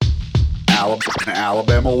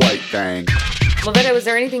Alabama white thing. Lavetta, was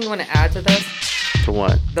there anything you want to add to this? To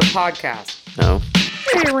what? The podcast. No.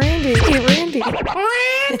 Hey, Randy. Hey, Randy.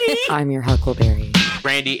 Randy. I'm your Huckleberry.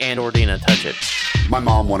 Randy and Ordina, touch it. My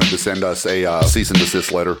mom wanted to send us a cease and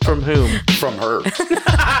desist letter. From whom? From her.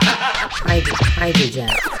 Hydrogen.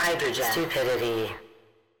 Stupidity.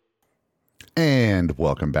 And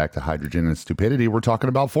welcome back to Hydrogen and Stupidity. We're talking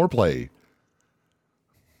about foreplay.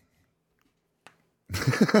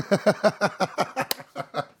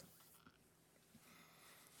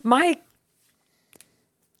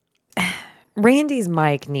 Randy's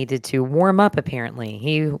mic needed to warm up, apparently.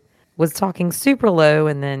 He was talking super low,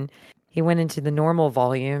 and then he went into the normal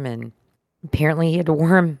volume, and apparently he had to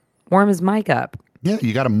warm his mic up. Yeah,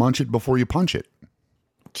 you got to munch it before you punch it.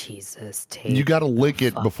 Jesus, you got to lick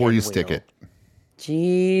it before you stick it.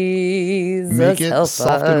 Jesus, make it help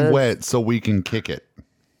soft us. and wet so we can kick it.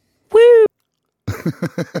 Woo!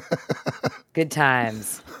 Good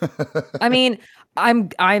times. I mean,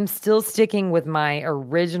 I'm still sticking with my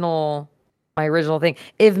original thing.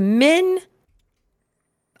 If men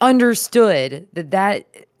understood that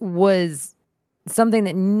was something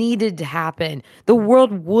that needed to happen, the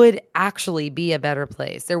world would actually be a better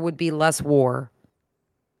place. There would be less war.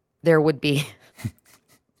 There would be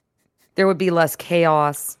less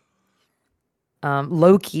chaos.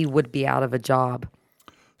 Loki would be out of a job.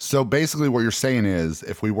 So basically what you're saying is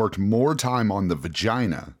if we worked more time on the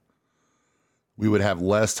vagina, we would have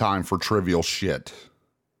less time for trivial shit.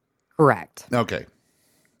 Correct. Okay.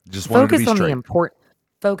 Just wanted to be straight.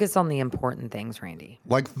 Focus on the important things, Randy.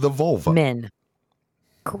 Like the vulva. Men.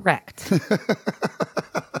 Correct.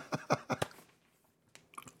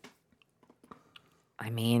 I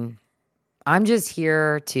mean, I'm just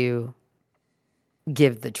here to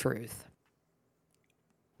give the truth.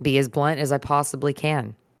 Be as blunt as I possibly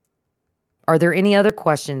can. Are there any other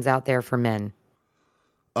questions out there for men?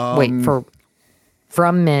 From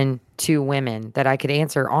men to women that I could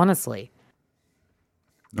answer honestly.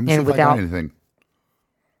 Let me see if I got anything.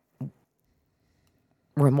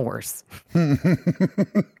 Remorse.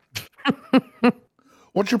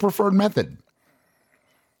 What's your preferred method?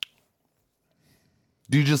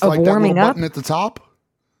 Do you just Of like that little warming up? button at the top?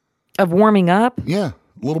 Of warming up? Yeah,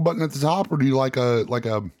 little button at the top, or do you like a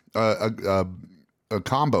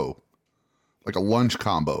combo, like a lunch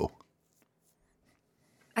combo?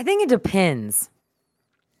 I think it depends.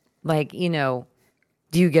 Like, do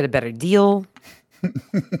you get a better deal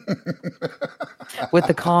with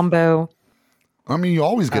the combo? I mean, you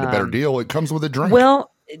always get a better deal. It comes with a drink.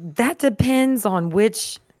 Well, that depends on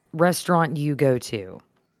which restaurant you go to.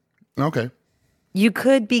 Okay. You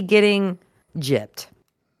could be getting gypped.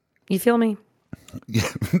 You feel me? Yeah.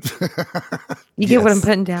 You get what I'm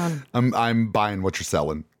putting down? I'm buying what you're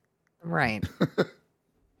selling. Right.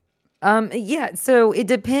 Yeah, so it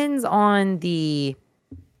depends on the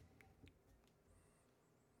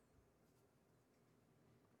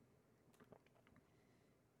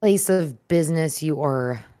place of business you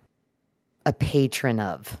are a patron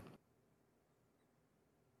of.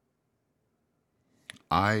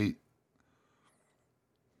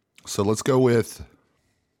 So let's go with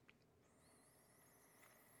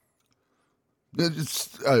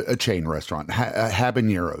it's a chain restaurant,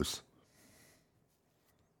 Habaneros.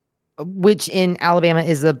 Which in Alabama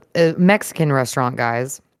is a Mexican restaurant,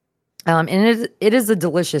 guys. And it is a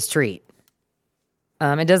delicious treat.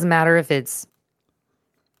 It doesn't matter if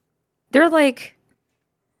they're like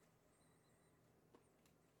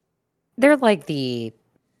the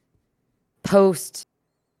post.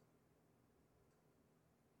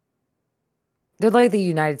 They're like the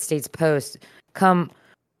United States Post. Come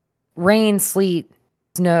rain, sleet,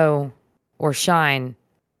 snow, or shine,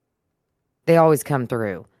 they always come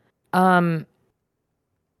through. So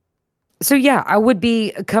yeah, I would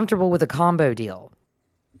be comfortable with a combo deal.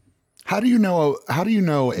 How do you know?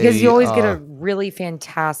 Because you always get a really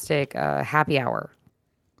fantastic happy hour.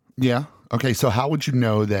 Yeah. Okay. So how would you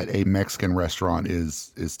know that a Mexican restaurant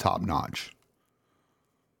is top notch?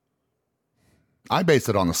 I base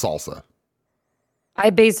it on the salsa. I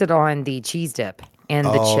base it on the cheese dip and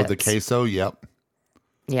the chips. Oh, the queso. Yep.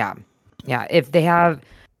 Yeah. If they have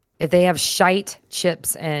shite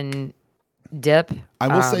chips and dip, I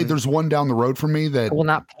will say there's one down the road from me that I will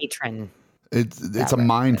not patron. It's a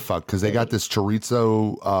mind fuck because they got this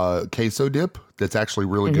chorizo queso dip that's actually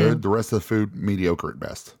really good. The rest of the food mediocre at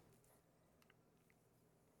best.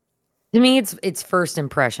 To me, it's first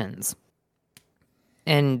impressions,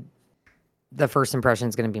 and the first impression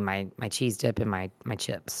is going to be my cheese dip and my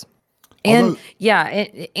chips. And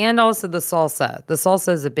and also the salsa. The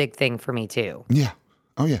salsa is a big thing for me too. Yeah.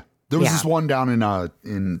 Oh yeah. There was Yeah. this one down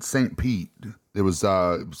in St. Pete. It was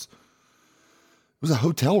a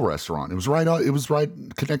hotel restaurant. It was right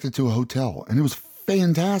connected to a hotel, and it was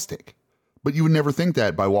fantastic. But you would never think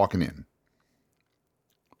that by walking in.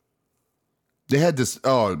 They had this.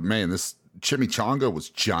 Oh man, this chimichanga was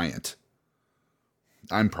giant.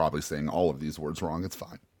 I'm probably saying all of these words wrong. It's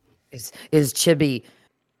fine. Is Chibi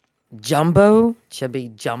Jumbo?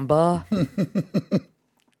 Chibi Jumba?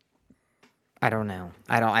 I don't know.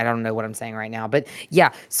 I don't know what I'm saying right now. But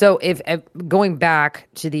yeah, so if going back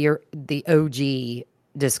to the OG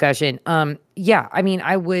discussion, yeah, I mean,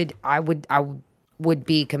 I would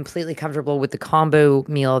be completely comfortable with the combo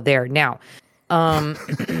meal there. Now,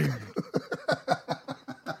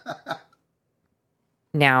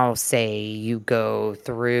 now say you go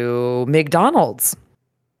through McDonald's.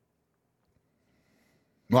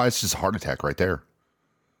 Well, it's just a heart attack right there.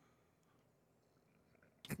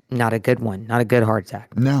 Not a good one. Not a good heart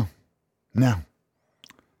attack. No. No.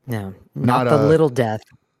 Not Not the a- little death.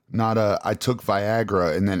 Not a I took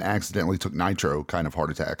Viagra and then accidentally took nitro kind of heart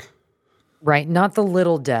attack. Right. Not the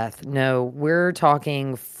little death. No, we're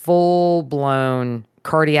talking full blown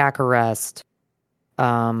cardiac arrest.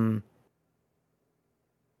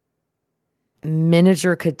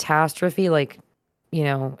 Miniature catastrophe, like, you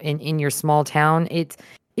know, in your small town.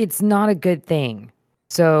 It's not a good thing.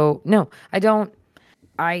 So no,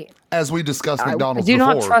 As we discussed I McDonald's do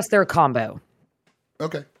before. not trust their combo.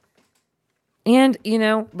 Okay. And, you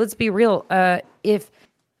know, let's be real. If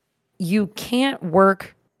you can't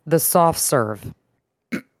work the soft serve,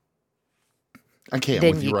 I can't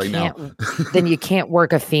then with you you right can't now. then you can't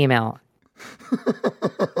work a female.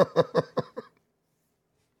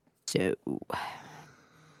 So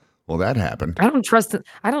Well, that happened. I don't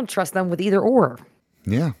trust them with either or.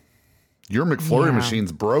 Yeah. Your McFlurry Yeah.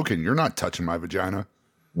 machine's broken. You're not touching my vagina.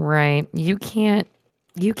 Right. You can't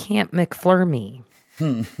McFlur me.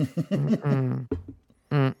 Mm-mm.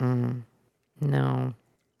 Mm-mm. No.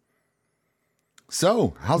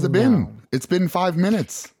 So, how's it been? No. It's been 5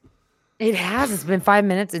 minutes. It has. It's been 5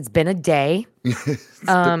 minutes. It's been a day.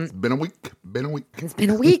 It's been a week. Been a week. It's been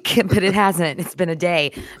a week, but it hasn't. It's been a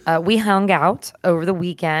day. We hung out over the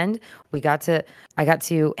weekend. I got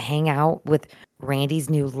to hang out with Randy's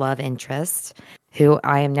new love interest, who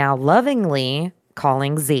I am now lovingly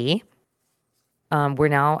calling Z. We're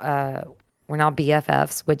now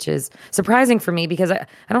BFFs, which is surprising for me because I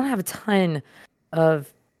don't have a ton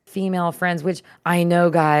of female friends, which I know,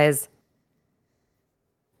 guys.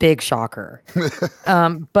 Big shocker.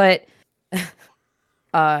 But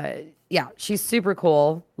yeah, she's super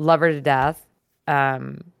cool. Love her to death.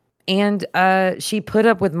 And she put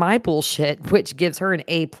up with my bullshit, which gives her an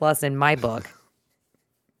A+ in my book.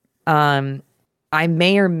 I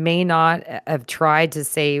may or may not have tried to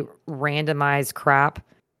say randomized crap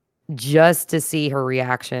just to see her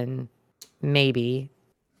reaction. Maybe.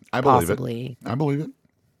 I believe Possibly. it. I believe it.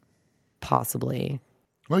 Possibly.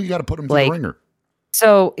 Well, you got to put him through Like- the ringer.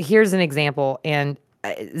 So here's an example, and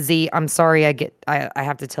Z, I'm sorry I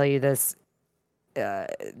have to tell you this via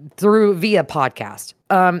podcast.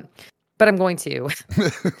 But I'm going to.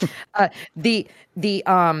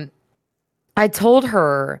 I told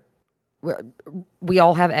her we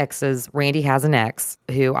all have exes. Randy has an ex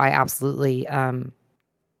who I absolutely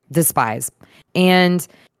despise, and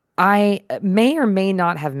I may or may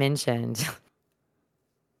not have mentioned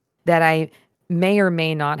that I may or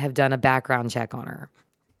may not have done a background check on her.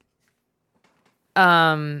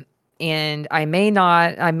 And I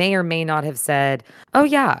may or may not have said, "Oh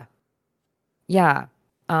yeah.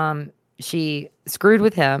 She screwed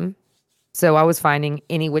with him, so I was finding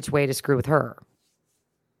any which way to screw with her."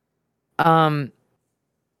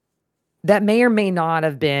 That may or may not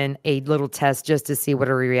have been a little test just to see what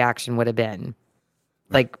her reaction would have been.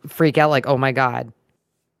 Like freak out, like, "Oh my God,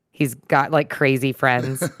 he's got like crazy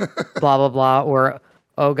friends," blah, blah, blah. Or,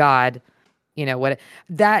 "Oh God, you know what?"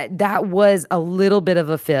 That was a little bit of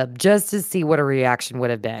a fib just to see what a reaction would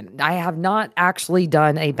have been. I have not actually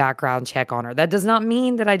done a background check on her. That does not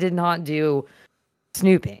mean that I did not do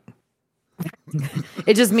snooping.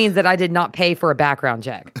 It just means that I did not pay for a background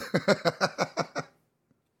check.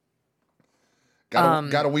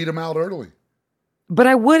 Gotta weed him out early. But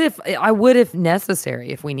I would if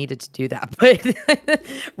necessary, if we needed to do that. But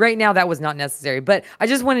right now that was not necessary. But I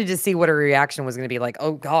just wanted to see what her reaction was going to be like.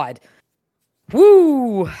 Oh God,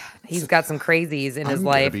 woo! He's got some crazies in his I'm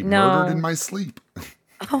life. gonna be No, murdered in my sleep.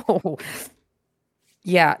 oh,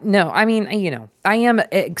 yeah, no. I mean, you know, I am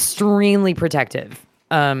extremely protective.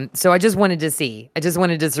 So I just wanted to see. I just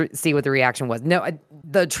wanted to see what the reaction was. No,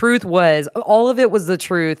 the truth was all of it was the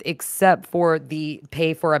truth, except for the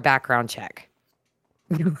pay for a background check.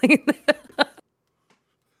 I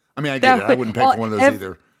mean, I get That it. I would- wouldn't pay well, for one of those ev-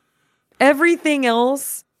 either. Everything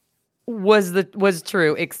else was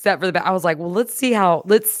true except for the I was like, well, let's see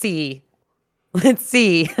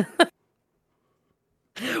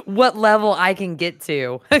what level I can get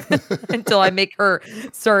to until I make her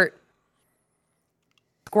start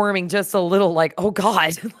squirming just a little, like, oh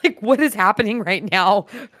God, like what is happening right now?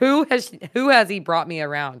 Who has he brought me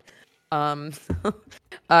around? Um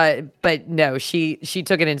but no, she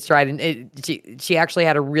took it in stride, and she actually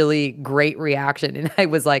had a really great reaction, and I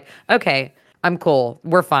was like, okay, I'm cool.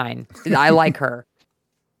 We're fine. I like her.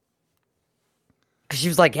 She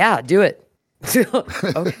was like, yeah, do it.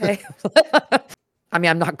 Okay. I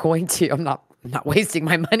mean, I'm not going to. I'm not wasting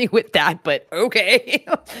my money with that, but okay.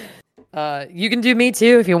 You can do me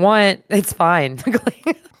too if you want. It's fine.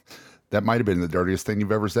 That might have been the dirtiest thing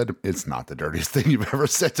you've ever said. It's not the dirtiest thing you've ever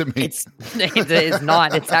said to me. It's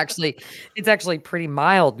not. It's actually pretty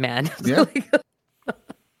mild, man. Yeah.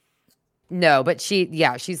 No, but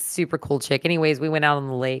she's super cool chick. Anyways, we went out on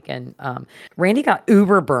the lake, and Randy got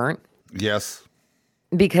uber burnt Yes.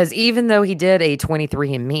 because even though he did a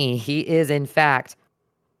 23andMe, he is in fact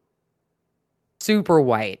super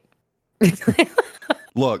white.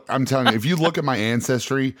 Look, I'm telling you, if you look at my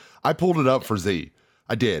ancestry, I pulled it up for Z.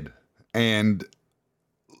 I did. And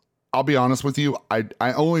I'll be honest with you,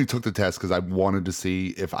 I only took the test because I wanted to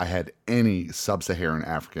see if I had any sub-Saharan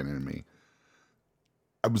African in me.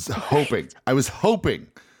 I was hoping.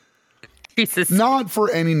 Jesus. Not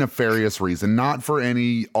for any nefarious reason, not for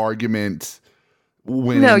any argument.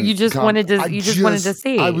 No, you just wanted to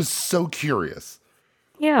see. I was so curious.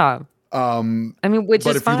 Yeah. I mean, which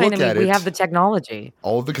but is if you fine. look I mean, at we it, have the technology.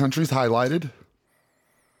 all of the countries highlighted.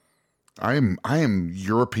 I am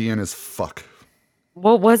European as fuck.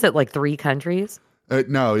 What was it, like 3 countries?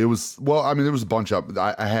 No, it was, well, I mean, there was a bunch of,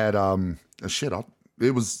 I had, I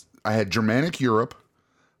had Germanic Europe.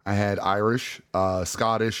 I had Irish,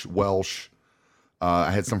 Scottish, Welsh.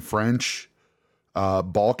 I had some French,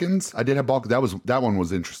 Balkans. I did have Balkans. That one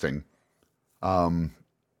was interesting. I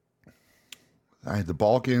had the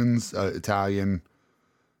Balkans, Italian,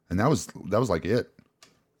 and that was like it.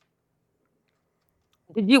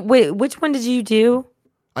 Which one did you do?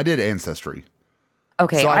 I did Ancestry.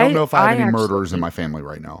 Okay. So I don't know if I have any actually- murderers in my family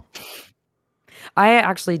right now. I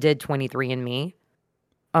actually did 23andMe.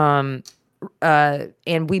 And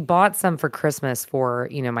we bought some for Christmas for,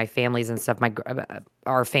 my families and stuff,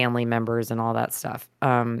 our family members and all that stuff.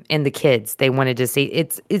 And the kids, they wanted to see.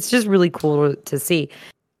 It's just really cool to see.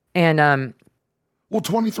 And Well,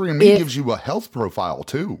 23andMe gives you a health profile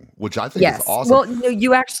too, which I think is awesome. Well, no,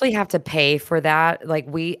 you actually have to pay for that. Like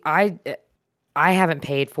I haven't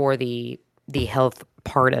paid for the health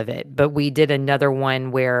part of it, but we did another one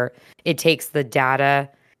where it takes the data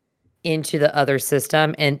into the other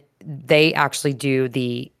system, and they actually do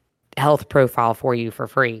the health profile for you for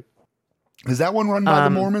free. Is that one run by the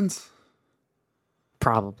Mormons?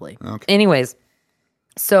 Probably. Okay. Anyways,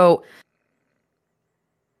 so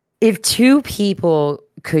if 2 people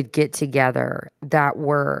could get together that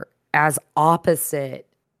were as opposite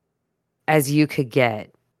as you could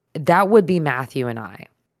get, that would be Matthew and I.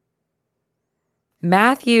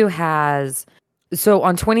 Matthew has, so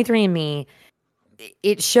on 23andMe,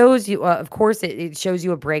 it shows you, of course, it shows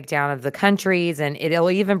you a breakdown of the countries, and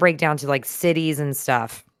it'll even break down to like cities and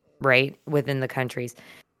stuff, right, within the countries.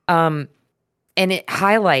 And it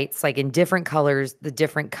highlights, like in different colors, the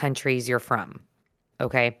different countries you're from.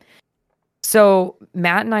 Okay. So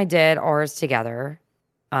Matt and I did ours together,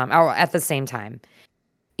 at the same time.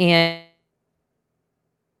 And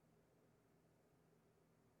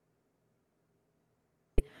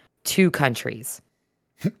two countries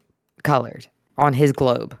colored on his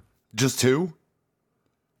globe. Just 2?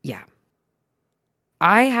 Yeah.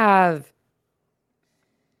 I have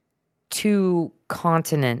 2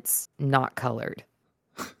 continents not colored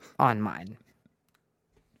on mine.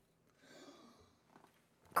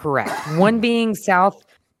 Correct. One being South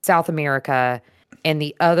America, and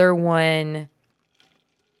the other one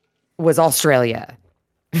was Australia.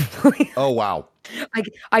 Oh, wow.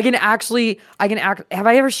 I can have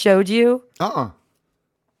I ever showed you?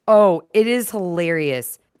 Oh, it is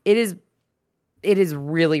hilarious. It is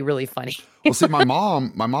really, really funny. Well, see, my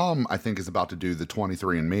mom, I think, is about to do the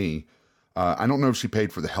 23andMe. I don't know if she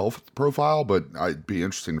paid for the health profile, but it'd be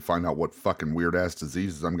interesting to find out what fucking weird ass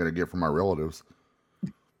diseases I'm going to get from my relatives.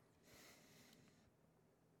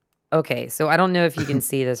 Okay, so I don't know if you can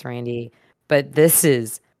see this, Randy, but this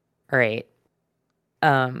is all right.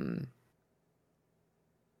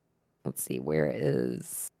 Let's see, where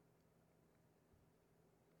is.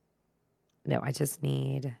 No, I just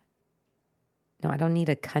need. No, I don't need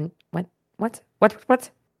a What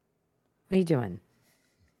are you doing?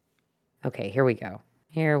 Okay, here we go.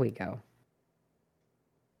 Here we go.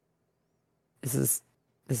 This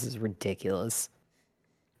is ridiculous.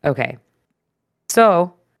 Okay.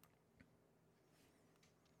 So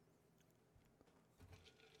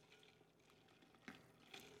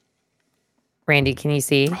Randy, can you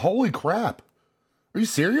see? Holy crap. Are you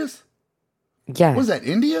serious? Yeah. What is that,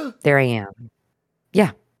 India? There I am.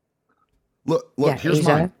 Yeah. Look, Yeah, here's Asia.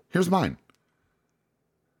 mine. Here's mine.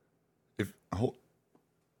 I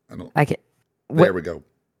don't. I can. There we go.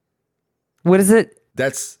 What is it?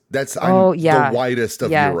 That's Oh, I'm yeah. the whitest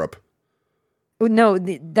of Yeah. Europe. No,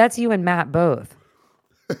 that's you and Matt both.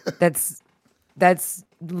 That's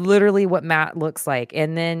literally what Matt looks like.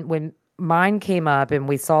 And then when mine came up and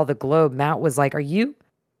we saw the globe, Matt was like, "Are you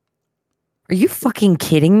fucking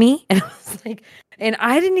kidding me?" And I was like, and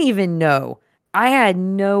I didn't even know. I had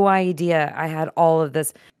no idea I had all of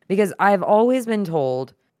this because I've always been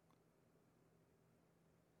told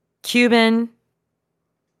Cuban,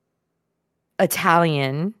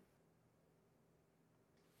 Italian.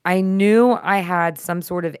 I knew I had some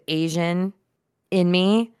sort of Asian in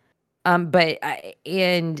me, but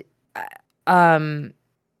and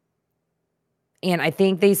I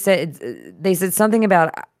think they said something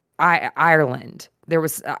about Ireland. There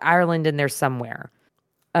was Ireland in there somewhere.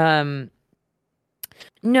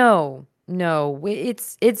 No,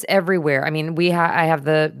 it's everywhere. I mean, I have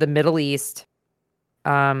the Middle East,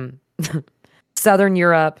 Southern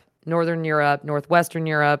Europe, Northern Europe, Northwestern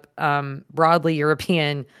Europe, broadly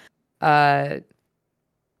European,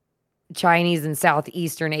 Chinese and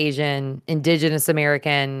Southeastern Asian, Indigenous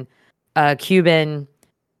American, Cuban,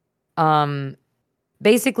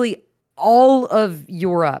 basically all of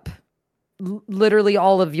Europe, literally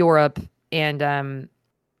all of Europe and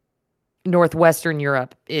Northwestern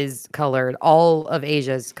Europe is colored. All of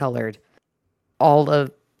Asia is colored.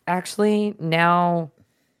 Actually now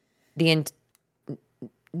the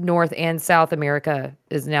North and South America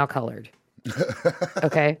is now colored.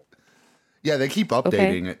 Okay. Yeah, they keep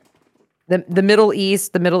updating it. The Middle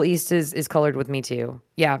East is colored with me too.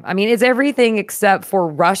 Yeah. I mean, it's everything except for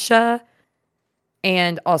Russia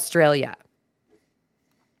and Australia.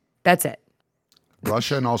 That's it.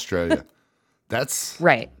 Russia and Australia. That's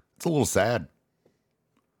right. It's a little sad.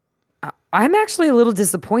 I'm actually a little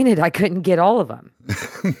disappointed I couldn't get all of them.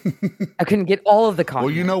 I couldn't get all of the continents.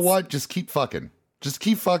 Well, you know what? Just keep fucking. Just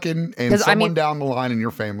keep fucking, and someone down the line in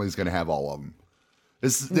your family is going to have all of them.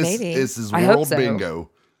 This is world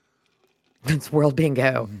bingo. It's world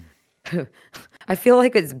bingo. I feel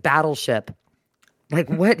like it's Battleship. Like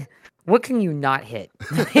what can you not hit?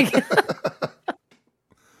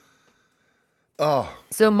 Oh.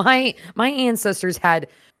 So my ancestors had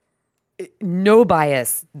no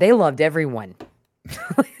bias. They loved everyone.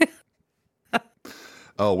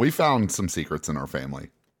 Oh, we found some secrets in our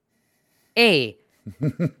family. Hey,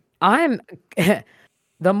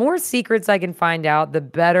 the more secrets I can find out, the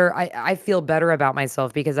better I feel better about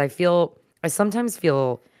myself because I sometimes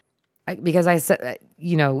feel because I said,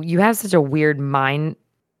 you have such a weird mind,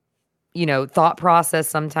 thought process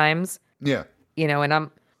sometimes. Yeah.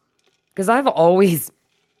 And because I've always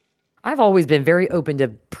been very open to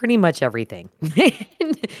pretty much everything.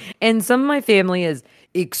 And some of my family is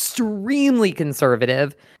extremely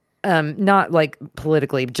conservative, not like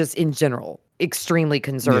politically, just in general, extremely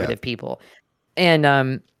conservative people. And,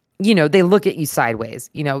 they look at you sideways,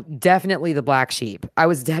 definitely the black sheep. I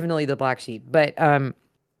was definitely the black sheep. But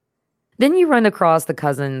then you run across the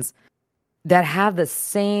cousins that have the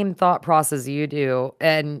same thought process you do.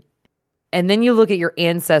 And then you look at your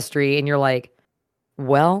ancestry and you're like,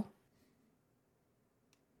 well,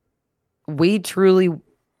 we truly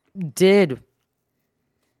did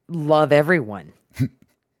love everyone.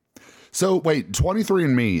 So wait,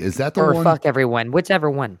 23andMe, is that the or one? Or fuck everyone, whichever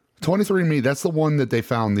one. 23andMe, that's the one that they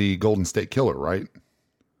found the Golden State Killer, right?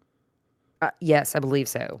 Yes, I believe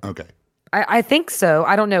so. Okay. I think so.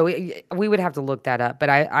 I don't know. We would have to look that up, but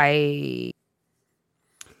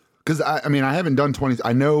because I mean, I haven't done 20.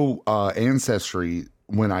 I know Ancestry,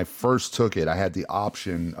 when I first took it, I had the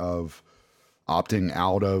option of opting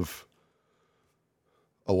out of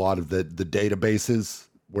a lot of the databases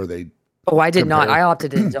where they. Oh, I did not. I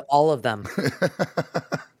opted into all of them.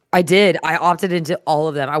 I did. I opted into all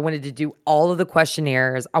of them. I wanted to do all of the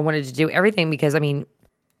questionnaires. I wanted to do everything because, I mean,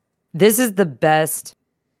 this is the best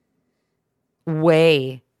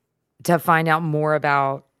way to find out more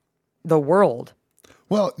about the world.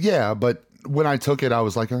 Well, yeah, but when I took it, I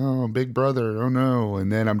was like, oh, Big Brother, oh no.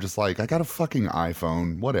 And then I'm just like, I got a fucking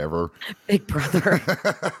iPhone, whatever. Big Brother.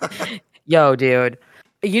 Yo, dude.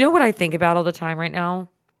 You know what I think about all the time right now?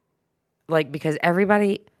 Like, because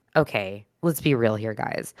everybody, okay, let's be real here,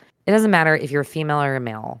 guys. It doesn't matter if you're a female or a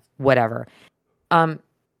male, whatever. Um,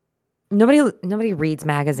 nobody reads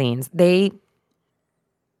magazines. They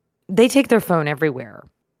take their phone everywhere,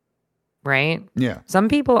 right? Yeah. Some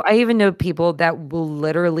people, I even know people that will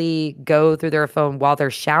literally go through their phone while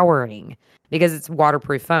they're showering because it's a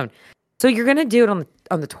waterproof phone. So you're gonna do it on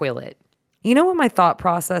the toilet. You know what my thought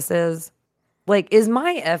process is? Like, is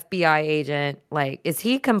my FBI agent, like, is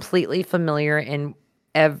he completely familiar in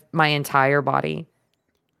my entire body?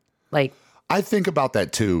 Like, I think about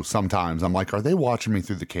that too sometimes. I'm like, are they watching me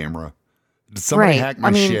through the camera? Did somebody Right. hack my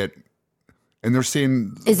I mean, shit? And they're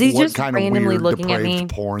seeing is he what just kind of randomly weird, looking at depraved me?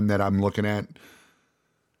 porn that I'm looking at.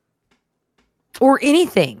 Or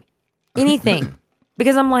anything. Anything.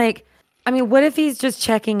 Because I'm like, I mean, what if he's just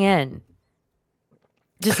checking in?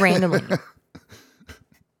 Just randomly.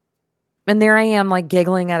 And there I am, like,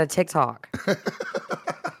 giggling at a TikTok.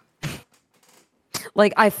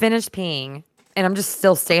 Like, I finished peeing and I'm just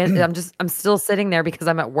still standing. I'm still sitting there because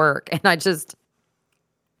I'm at work. And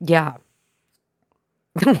yeah.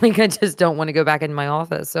 Like, I just don't want to go back in my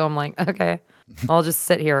office. So I'm like, okay, I'll just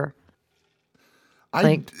sit here.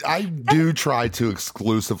 I do try to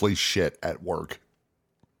exclusively shit at work.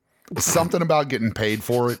 Something about getting paid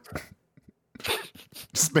for it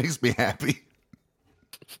just makes me happy.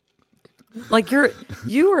 Like,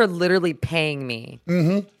 you are literally paying me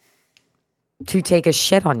to take a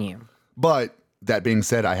shit on you. But that being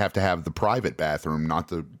said, I have to have the private bathroom, not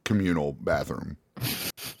the communal bathroom,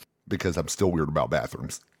 because I'm still weird about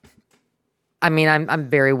bathrooms. I mean, I'm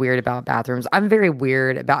very weird about bathrooms. I'm very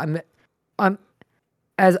weird about I'm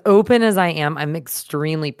as open as I am, I'm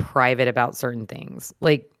extremely private about certain things.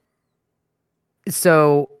 Like,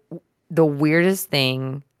 so the weirdest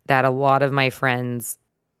thing that a lot of my friends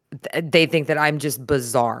they think that I'm just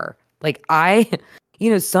bizarre. Like,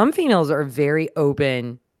 some females are very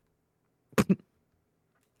open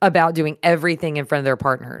about doing everything in front of their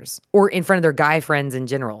partners or in front of their guy friends in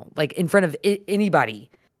general, like in front of anybody.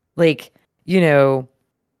 Like, you know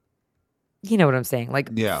what I'm saying? Like,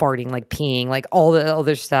 Yeah. farting, like peeing, like all the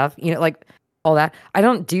other stuff, like all that. I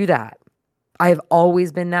don't do that. I've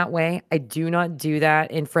always been that way. I do not do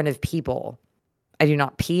that in front of people. I do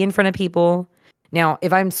not pee in front of people. Now,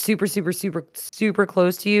 if I'm super, super, super, super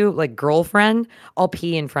close to you, like girlfriend, I'll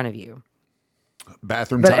pee in front of you.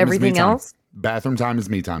 Bathroom But time is me everything time. else? Bathroom time is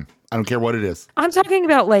me time. I don't care what it is. I'm talking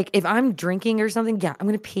about, like, if I'm drinking or something, yeah, I'm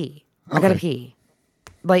going to pee. I got to Okay. pee.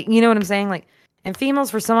 Like, you know what I'm saying? Like, and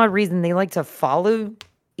females, for some odd reason, they like to follow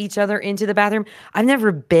each other into the bathroom. I've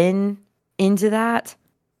never been into that.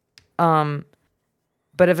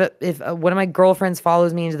 But if one of my girlfriends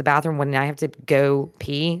follows me into the bathroom when I have to go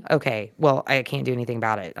pee, okay, well, I can't do anything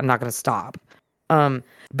about it. I'm not going to stop. But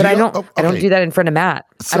I don't okay. do that in front of Matt.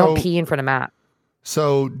 I don't So- pee in front of Matt.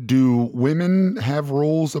 So, do women have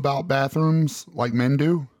rules about bathrooms like men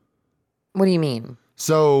do? What do you mean?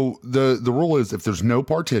 So the rule is if there's no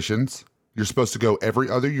partitions, you're supposed to go every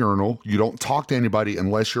other urinal. You don't talk to anybody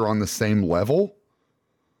unless you're on the same level.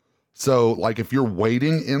 So, like, if you're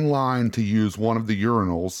waiting in line to use one of the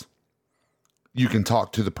urinals, you can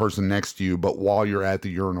talk to the person next to you, but while you're at the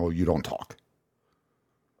urinal, you don't talk.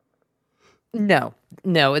 No,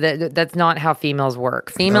 that's not how females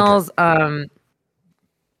work. Females,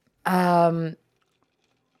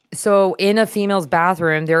 so in a female's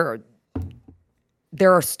bathroom, there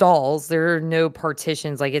are stalls. There are no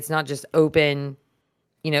partitions. Like, it's not just open,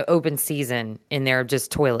 open season in there,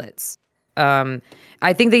 just toilets.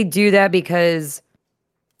 I think they do that because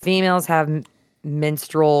females have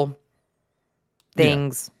menstrual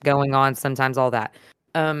things going on sometimes, all that.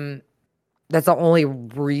 That's the only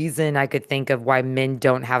reason I could think of why men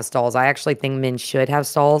don't have stalls. I actually think men should have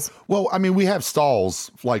stalls. Well, I mean, we have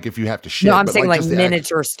stalls, like if you have to shit. No, I'm but saying like just the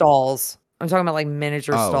miniature stalls. I'm talking about like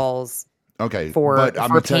miniature stalls Okay, for but I'm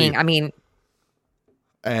gonna tell peeing. you, I mean,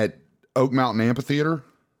 at Oak Mountain Amphitheater,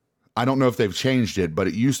 I don't know if they've changed it, but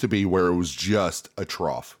it used to be where it was just a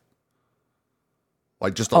trough,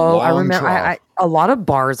 like just a long I remember. trough. A lot of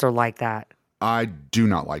bars are like that. I do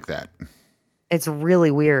not like that. It's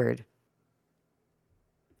really weird.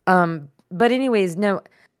 But anyways, no.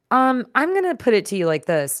 I'm gonna put it to you like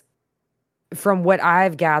this. From what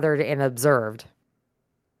I've gathered and observed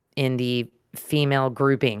in the female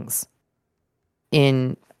groupings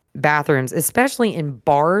in bathrooms, especially in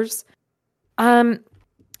bars,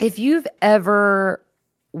 if you've ever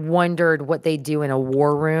wondered what they do in a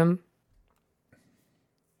war room,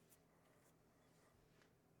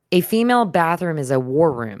 a female bathroom is a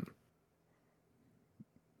war room.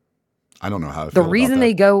 I don't know how. I The feel about reason that.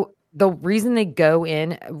 they go the reason they go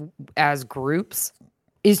in as groups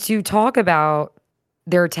is to talk about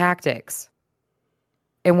their tactics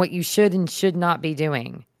and what you should and should not be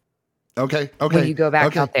doing Okay. when you go back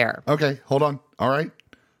Okay. out there. Okay. Hold on. All right.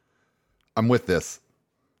 I'm with this,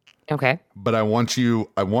 Okay. but I want you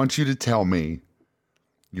to tell me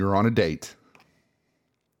you're on a date.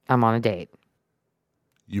 I'm on a date.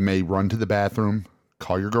 You may run to the bathroom,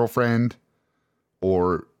 call your girlfriend,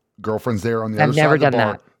 or girlfriend's there on the I've other never side of the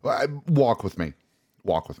done bar. Walk with me.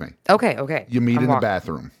 Walk with me. Okay. Okay. You meet I'm in the walking.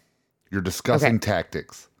 bathroom. You're discussing Okay.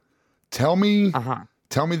 tactics. Tell me Uh-huh.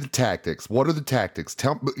 Tell me the tactics. What are the tactics?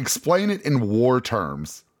 Explain it in war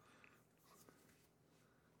terms.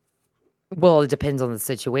 Well, it depends on the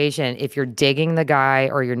situation. If you're digging the guy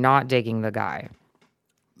or you're not digging the guy.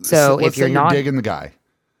 So let's if you're say not digging the guy.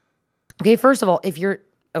 Okay, first of all,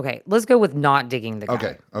 let's go with not digging the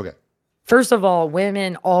guy. Okay. First of all,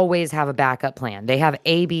 women always have a backup plan. They have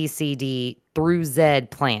A, B, C, D through Z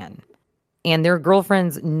plan. And their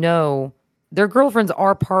girlfriends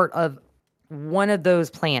are part of one of those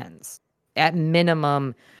plans, at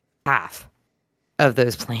minimum half of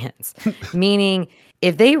those plans. Meaning,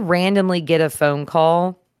 if they randomly get a phone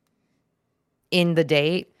call in the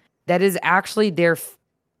date that is actually their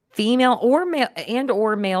female or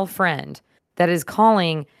male friend that is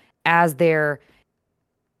calling as there's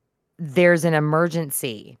an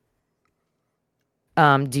emergency.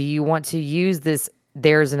 Do you want to use this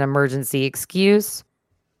there's an emergency excuse?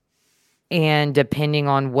 And depending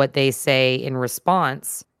on what they say in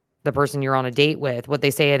response, the person you're on a date with, what they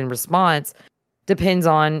say in response depends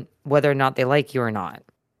on whether or not they like you or not.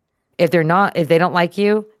 If they don't like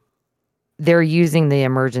you, they're using the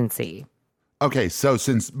emergency. Okay, so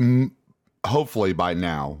since hopefully by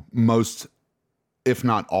now, most, if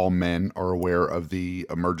not all men are aware of the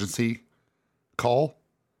emergency call.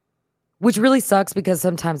 Which really sucks because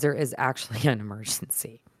sometimes there is actually an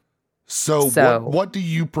emergency. So So- what do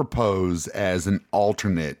you propose as an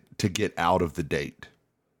alternate to get out of the date?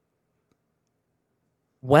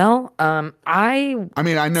 Well, I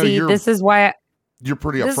mean, I know this is why you're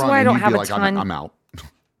pretty this is upfront why I and don't you'd have be a like, ton- I'm out.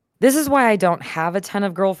 This is why I don't have a ton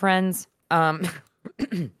of girlfriends. Well,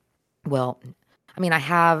 I mean, I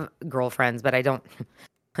have girlfriends, but I don't.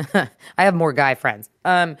 I have more guy friends.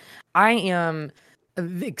 I am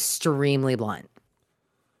extremely blunt.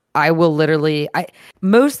 I will literally.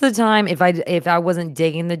 Most of the time, if I wasn't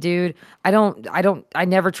digging the dude, I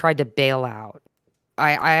never tried to bail out.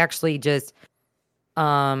 I actually just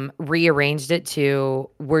rearranged it to,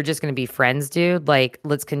 we're just going to be friends, dude. Like,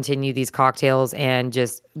 let's continue these cocktails and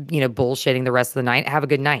just, bullshitting the rest of the night. Have a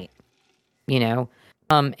good night, and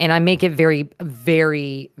I make it very,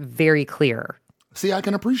 very, very clear See, I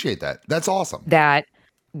can appreciate that. That's awesome. that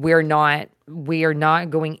we are not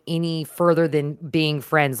going any further than being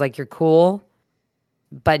friends. Like, you're cool,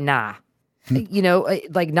 but nah,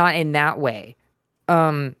 like, not in that way.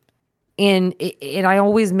 And I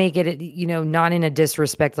always make it, not in a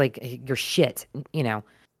disrespect, like, "Hey, you're shit,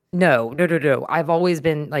 No. I've always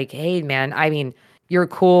been like, hey, man, I mean, you're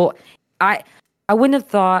cool. I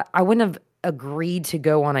wouldn't have agreed to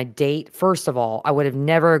go on a date. First of all, I would have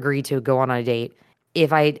never agreed to go on a date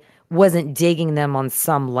if I wasn't digging them on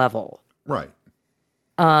some level. Right.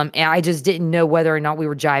 And I just didn't know whether or not we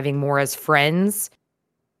were jiving more as friends.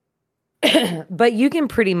 But you can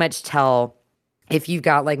pretty much tell if you've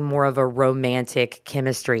got like more of a romantic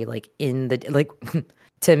chemistry, like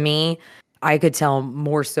to me, I could tell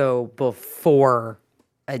more so before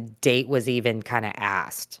a date was even kind of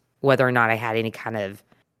asked whether or not I had any kind of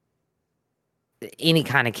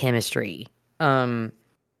chemistry,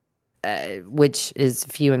 which is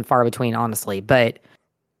few and far between, honestly. But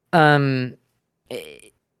a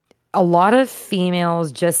lot of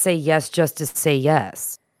females just say yes just to say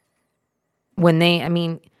yes. When they, I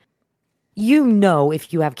mean,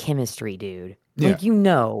 if you have chemistry, dude. Yeah. Like,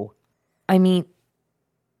 I mean,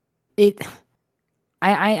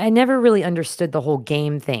 I never really understood the whole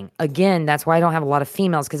game thing. Again, that's why I don't have a lot of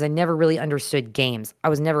females, because I never really understood games. I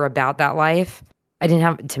was never about that life. I didn't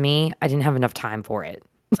have enough time for it.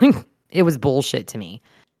 It was bullshit to me.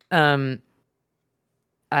 And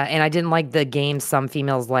I didn't like the games some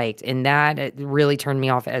females liked, and that it really turned me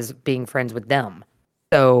off as being friends with them.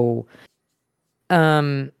 So,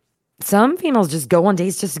 some females just go on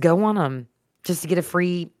dates just to go on them, just to get a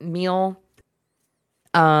free meal.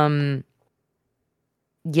 To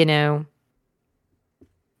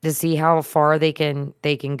see how far they can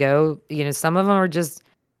go. Some of them are just,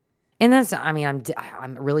 and that's, I mean,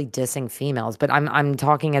 I'm really dissing females, but I'm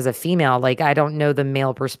talking as a female. Like, I don't know the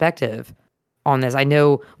male perspective on this. I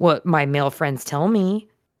know what my male friends tell me.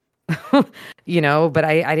 But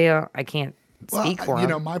I can't speak for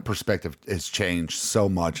him. My perspective has changed so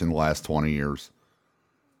much in the last 20 years.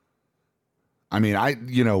 I mean,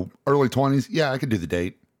 early 20s, yeah, I could do the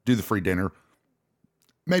date, do the free dinner.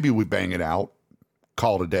 Maybe we bang it out,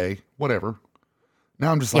 call it a day, whatever.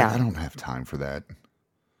 Now I'm just like, Yeah. I don't have time for that.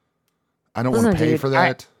 I don't want to Listen, pay dude, for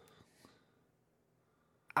that.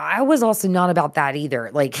 I was also not about that either.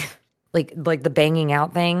 Like the banging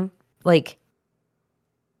out thing. Like,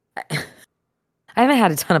 I haven't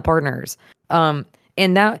had a ton of partners. And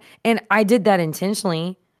I did that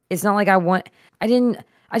intentionally. It's not like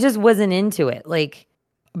I just wasn't into it. Like,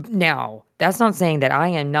 now, that's not saying that I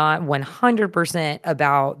am not 100%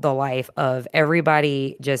 about the life of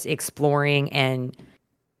everybody just exploring and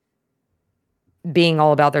being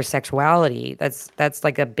all about their sexuality. That's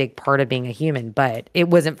like a big part of being a human, but it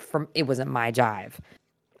wasn't my jive.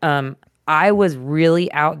 I was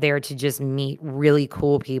really out there to just meet really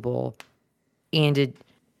cool people, and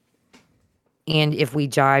if we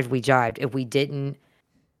jived, we jived. If we didn't,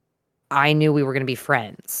 I knew we were going to be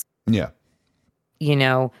friends. Yeah.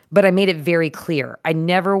 But I made it very clear. I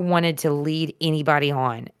never wanted to lead anybody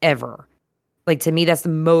on, ever. Like, to me, that's the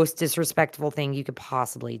most disrespectful thing you could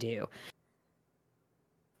possibly do.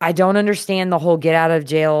 I don't understand the whole get out of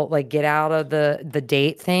jail, like get out of the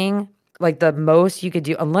date thing. Like, the most you could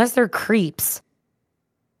do, unless they're creeps,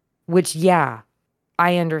 which, yeah,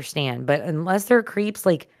 I understand. But unless they're creeps,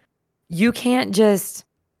 like, you can't just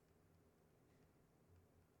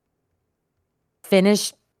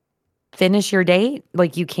finish your date.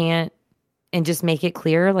 Like, you can't, and just make it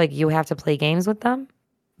clear, like, you have to play games with them.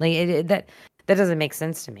 Like, that doesn't make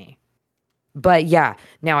sense to me. But yeah,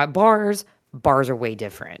 now at bars are way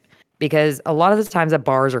different, because a lot of the times at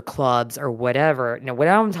bars or clubs or whatever, when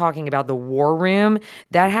I'm talking about the war room,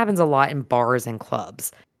 that happens a lot in bars and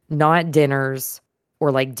clubs, not dinners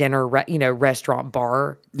or like restaurant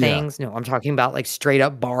bar things. Yeah. No, I'm talking about like straight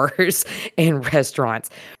up bars and restaurants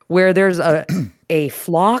where there's a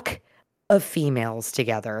flock of females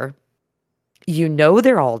together.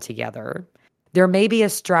 They're all together. There may be a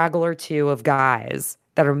straggle or two of guys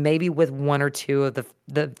that are maybe with one or two of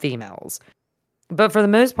the females. But for the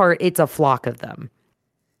most part, it's a flock of them.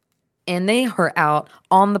 And they are out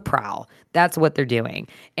on the prowl. That's what they're doing.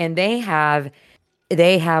 And they have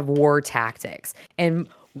war tactics. And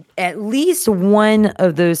at least one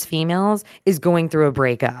of those females is going through a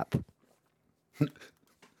breakup.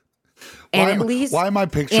 Why am I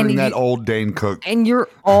picturing that old Dane Cook? And you're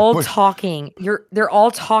all talking. They're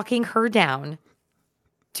all talking her down.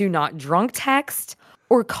 Do not drunk text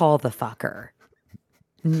or call the fucker.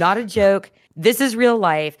 Not a joke. This is real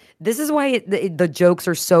life. This is why the jokes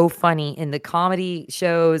are so funny in the comedy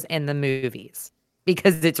shows and the movies,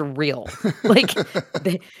 because it's real. Like,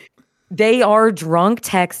 they are drunk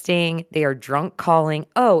texting. They are drunk calling.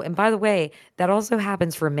 Oh, and by the way, that also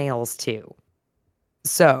happens for males too.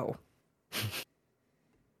 So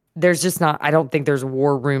there's just not, I don't think there's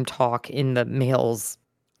war room talk in the males'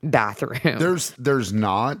 bathroom. There's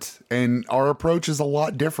not, and our approach is a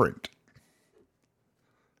lot different.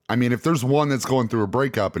 I mean, if there's one that's going through a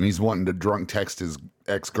breakup and he's wanting to drunk text his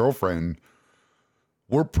ex-girlfriend,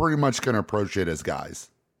 we're pretty much going to approach it as guys.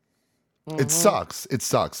 Mm-hmm. It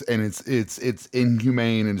sucks, and it's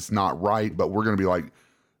inhumane and it's not right. But we're going to be like,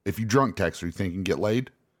 if you drunk text her, you think you can get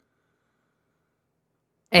laid?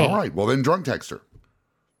 Hey. All right, well then drunk text her.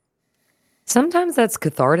 Sometimes that's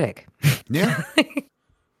cathartic. Yeah.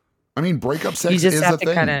 I mean, breakup sex is a thing. You just have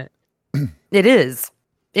to kind of. It is.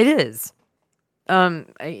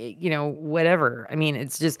 Whatever. I mean,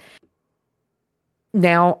 it's just.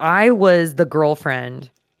 Now, I was the girlfriend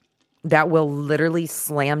that will literally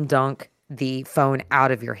slam dunk the phone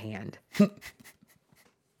out of your hand.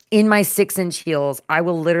 In my 6-inch heels, I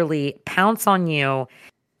will literally pounce on you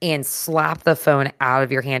and slap the phone out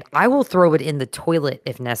of your hand. I will throw it in the toilet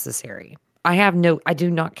if necessary. I do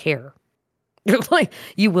not care. Like,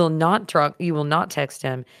 you will not text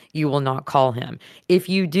him. You will not call him. If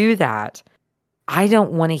you do that, I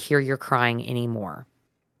don't want to hear your crying anymore.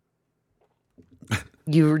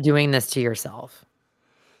 You're doing this to yourself.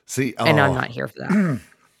 See, and I'm not here for that.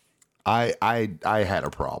 I had a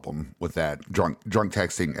problem with that drunk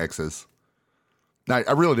texting exes.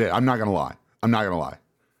 I really did. I'm not gonna lie.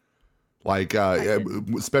 Like,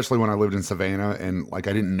 especially when I lived in Savannah and like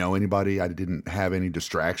I didn't know anybody, I didn't have any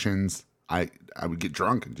distractions. I would get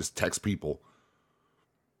drunk and just text people.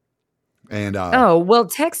 And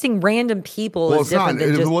texting random people is different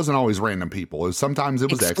than it wasn't always random people. Sometimes it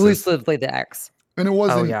was exclusively the ex. And it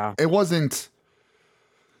wasn't. Oh, yeah. It wasn't.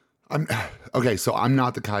 Okay, so I'm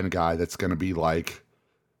not the kind of guy that's going to be like,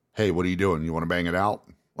 "Hey, what are you doing? You want to bang it out?"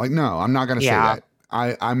 Like, no, I'm not gonna say Yeah.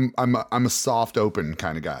 that. I'm a soft, open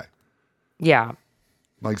kind of guy. Yeah.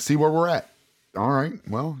 Like, see where we're at. All right.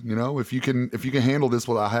 Well, if you can handle this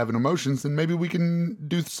without having emotions, then maybe we can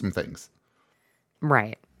do some things.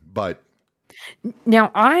 Right. But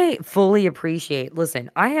Now, I fully appreciate, listen,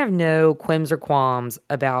 I have no quims or qualms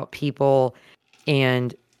about people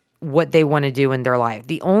and what they want to do in their life.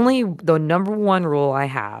 The number one rule I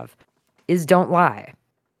have is don't lie.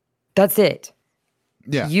 That's it.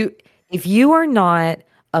 yeah, If you are not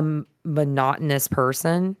a monotonous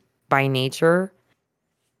person by nature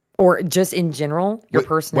or just in general, your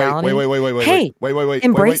personality. Hey, wait.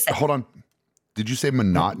 embrace it. Hold on. Did you say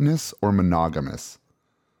monotonous or monogamous?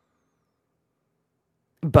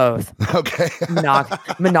 Both. Okay.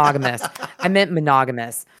 Monogamous. I meant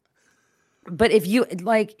monogamous. But if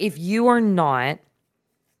you are not,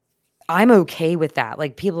 I'm okay with that.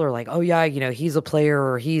 Like people are like, oh yeah, he's a player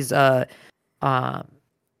or he's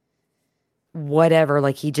whatever,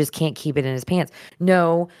 like he just can't keep it in his pants.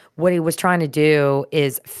 No, what he was trying to do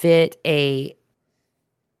is fit a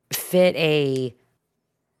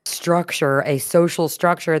structure, a social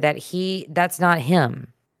structure that's not him.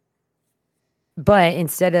 But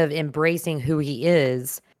instead of embracing who he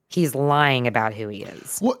is, he's lying about who he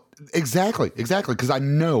is. What exactly? Because I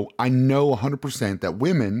know 100% that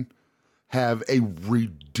women have a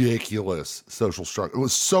ridiculous social structure. It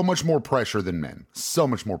was so much more pressure than men. So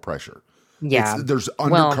much more pressure. Yeah. There's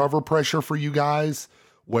undercover pressure for you guys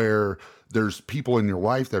where there's people in your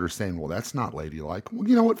life that are saying, well, that's not ladylike. Well,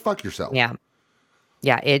 you know what? Fuck yourself. Yeah.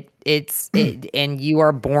 Yeah. And you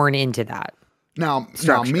are born into that. Now,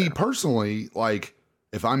 Structure. me personally, like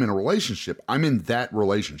if I'm in a relationship, I'm in that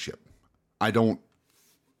relationship. I don't.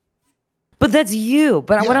 But that's you.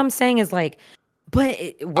 But what Yeah. I'm saying is like, what's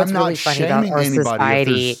I'm not really funny about shaming our anybody if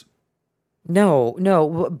society. there's-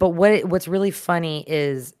 No. But what's really funny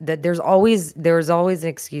is that there's always an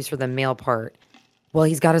excuse for the male part. Well,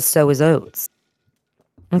 he's got to sow his oats.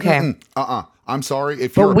 Okay. I'm sorry.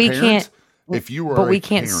 If But you're a we parent, can't- if you are But we a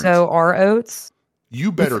can't parent, sow our oats.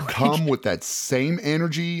 you better come with that same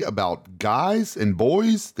energy about guys and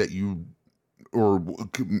boys that you, or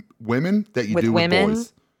women that you With do women? with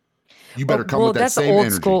boys. You better come with that that's same old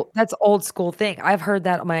energy. school. That's old school thing. I've heard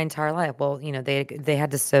that my entire life. Well, they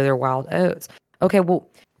had to sow their wild oats. Okay, well,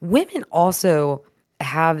 women also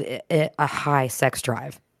have a high sex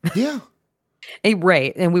drive. Yeah.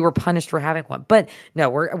 Right, and we were punished for having one. But no,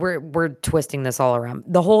 we're twisting this all around.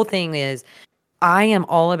 The whole thing is I am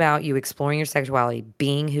all about you exploring your sexuality,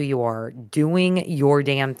 being who you are, doing your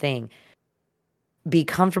damn thing. Be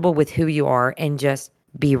comfortable with who you are and just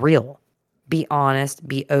be real. Be honest,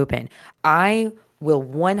 be open. I will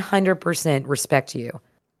 100% respect you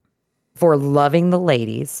for loving the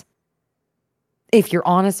ladies if you're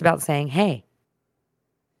honest about saying, hey,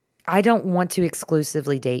 I don't want to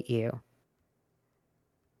exclusively date you.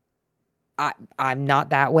 I'm not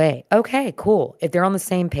that way. Okay, cool. If they're on the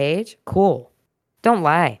same page, cool. Don't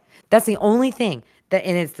lie. That's the only thing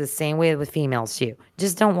and it's the same way with females too.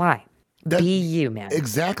 Just don't lie. Be you, man.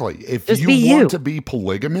 Exactly. If Just you be want you. to be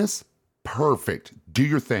polygamous, perfect. Do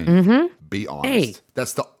your thing. Mm-hmm. Be honest. Hey.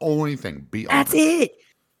 That's the only thing. Be honest. That's it.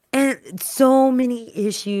 And so many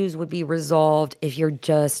issues would be resolved if you're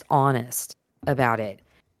just honest about it.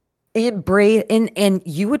 Embrace and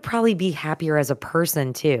you would probably be happier as a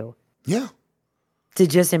person too. Yeah. To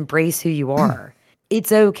just embrace who you are.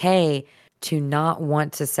 It's okay to not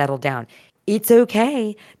want to settle down. It's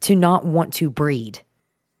okay to not want to breed.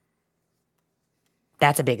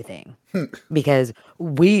 That's a big thing. Because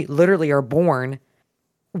we literally are born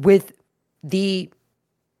with the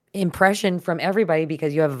impression from everybody,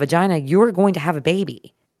 because you have a vagina, you're going to have a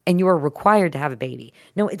baby and you are required to have a baby.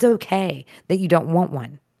 No, it's okay that you don't want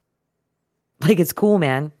one. Like, it's cool,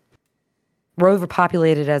 man. We're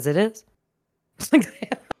overpopulated as it is.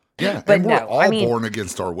 Yeah. But and we're no, all I mean- born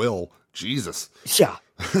against our will. Jesus. Yeah.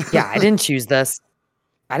 Yeah, I didn't choose this.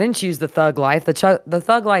 I didn't choose the thug life. The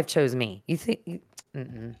thug life chose me. You think?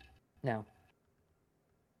 No.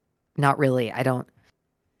 Not really. I don't.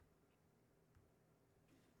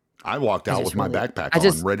 I walked I out just with my really- backpack I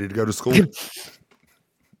just- on, ready to go to school.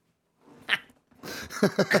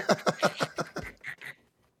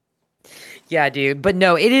 Yeah, dude. But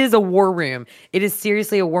no, it is a war room. It is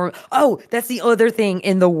seriously a war. Oh, that's the other thing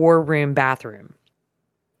in the war room bathroom.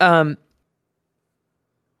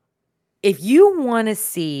 If you want to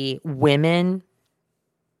see women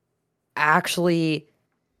actually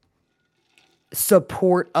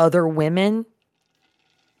support other women,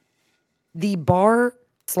 the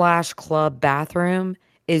bar/club bathroom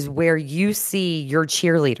is where you see your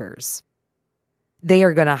cheerleaders. They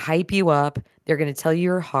are going to hype you up. They're going to tell you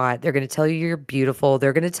you're hot. They're going to tell you you're beautiful.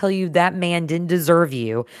 They're going to tell you that man didn't deserve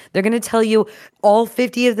you. They're going to tell you all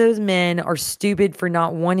 50 of those men are stupid for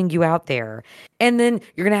not wanting you out there. And then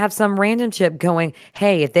you're going to have some random chip going,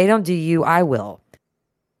 hey, if they don't do you, I will.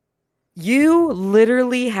 You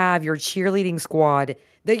literally have your cheerleading squad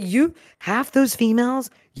that half those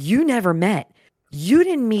females you never met. You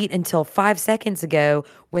didn't meet until 5 seconds ago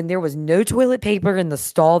when there was no toilet paper in the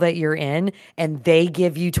stall that you're in, and they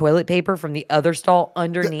give you toilet paper from the other stall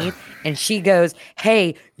underneath. And she goes,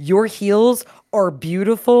 hey, your heels are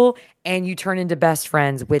beautiful. And you turn into best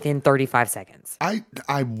friends within 35 seconds.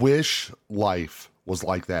 I wish life was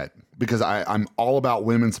like that, because I'm all about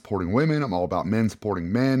women supporting women. I'm all about men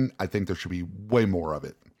supporting men. I think there should be way more of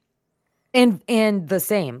it. And the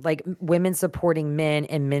same, like women supporting men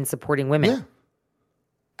and men supporting women. Yeah.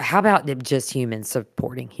 How about just humans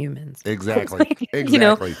supporting humans? Exactly. Exactly. You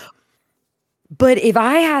know? But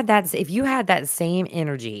if you had that same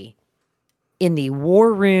energy in the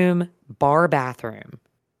war room, bar bathroom,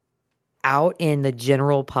 out in the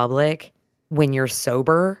general public when you're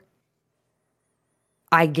sober,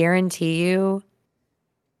 I guarantee you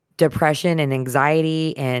depression and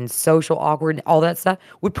anxiety and social awkward, all that stuff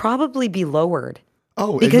would probably be lowered.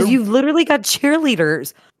 Oh, because you've literally got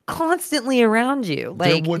cheerleaders constantly around you.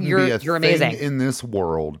 Like, there wouldn't you're be a thing amazing in this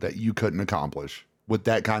world that you couldn't accomplish with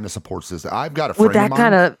that kind of support system. I've got a friend of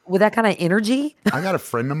mine, with that kind of energy. I got a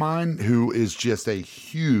friend of mine who is just a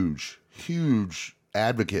huge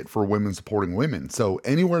advocate for women supporting women. So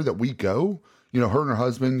anywhere that we go, her and her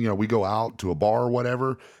husband, we go out to a bar or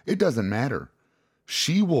whatever, it doesn't matter.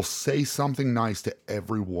 She will say something nice to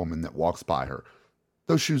every woman that walks by her.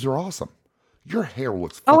 Those shoes are awesome. Your hair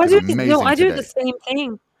looks fucking amazing. No, I do the same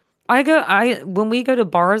thing. When we go to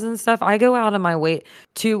bars and stuff, I go out of my way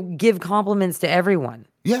to give compliments to everyone.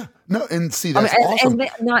 Yeah. No, and see, that's awesome. And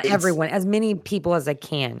not everyone, as many people as I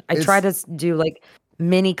can. I try to do like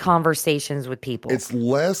many conversations with people. It's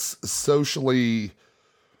less socially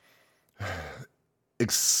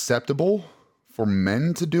acceptable for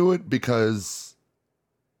men to do it because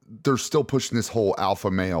they're still pushing this whole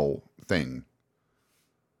alpha male thing.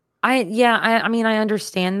 I mean, I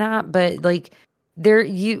understand that, but like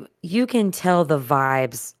you can tell the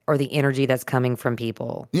vibes or the energy that's coming from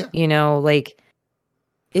people. Yeah. Like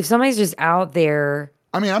if somebody's just out there.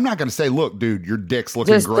 I mean, I'm not going to say, look, dude, your dick's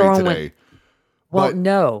looking great today. Well,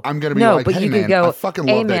 no. I'm going to be like, hey, man, I fucking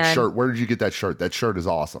love that shirt. Where did you get that shirt? That shirt is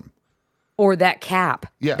awesome. Or that cap.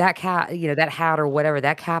 Yeah. That cap, that hat or whatever.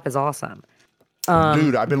 That cap is awesome.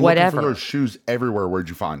 Dude, I've been looking for those shoes everywhere. Where'd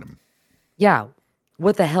you find them? Yeah.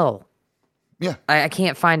 What the hell? Yeah. I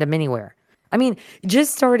can't find them anywhere. I mean,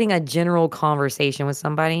 just starting a general conversation with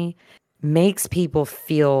somebody makes people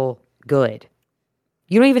feel good.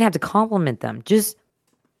 You don't even have to compliment them. Just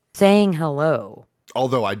saying hello.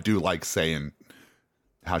 Although I do like saying,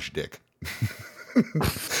 how's your dick?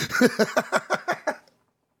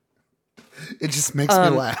 It just makes me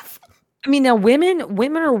laugh. I mean, now women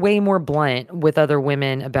are way more blunt with other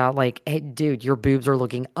women about like, hey, dude, your boobs are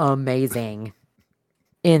looking amazing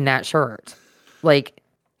in that shirt. Like,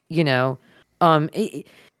 so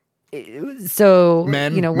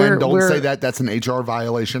men, men don't say that. That's an HR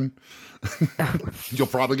violation. You'll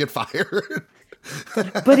probably get fired.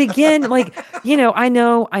 But again, like, I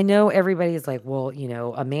know everybody's like, well,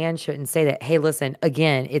 a man shouldn't say that. Hey, listen,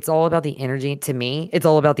 again, it's all about the energy. To me, it's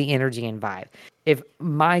all about the energy and vibe. If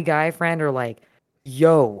my guy friend are like,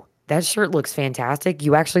 yo, that shirt looks fantastic.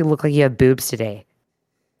 You actually look like you have boobs today.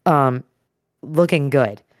 Looking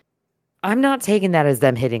good. I'm not taking that as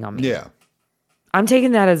them hitting on me. Yeah. I'm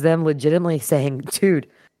taking that as them legitimately saying, dude,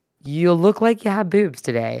 you look like you have boobs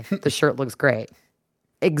today. The shirt looks great.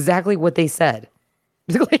 Exactly what they said.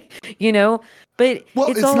 But well,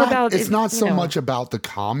 it's all about. It's not so much about the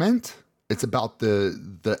comment. It's about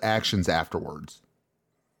the actions afterwards.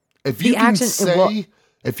 If you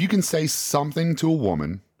can say something to a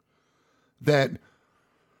woman that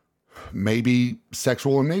may be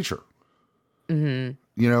sexual in nature, and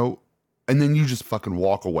then you just fucking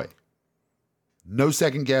walk away. No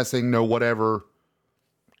second guessing, no whatever.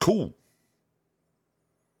 Cool.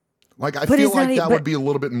 Like, I feel like that would be a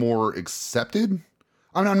little bit more accepted.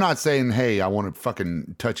 I mean, I'm not saying, hey, I want to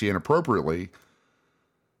fucking touch you inappropriately.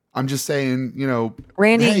 I'm just saying,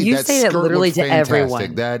 Randy, hey, you say that literally to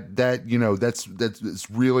everyone. That's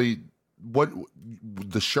really what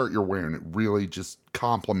the shirt you're wearing. It really just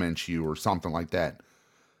compliments you or something like that.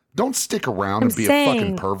 Don't stick around and be a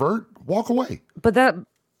fucking pervert. Walk away. But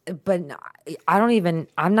but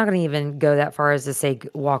I'm not going to even go that far as to say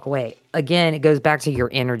walk away. Again, it goes back to your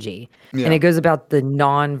energy. Yeah. And it goes about the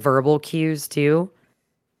non-verbal cues too.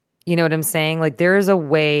 You know what I'm saying? Like there is a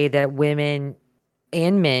way that women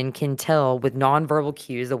and men can tell with non-verbal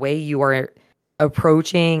cues, the way you are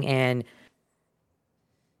approaching and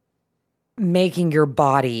making your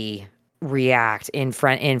body react in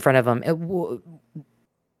front of them.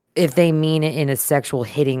 If they mean it in a sexual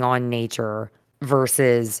hitting on nature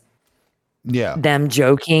versus Yeah. them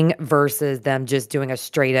joking versus them just doing a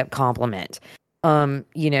straight up compliment.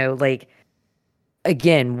 Like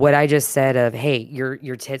again, what I just said of, hey,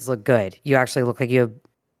 your tits look good. You actually look like you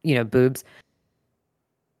have, boobs.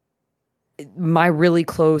 My really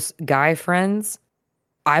close guy friends,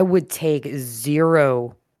 I would take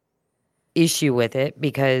zero issue with it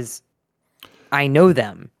because I know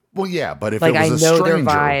them. Well, yeah, but if Like it I was a know stranger,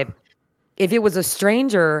 their vibe. If it was a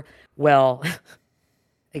stranger, well,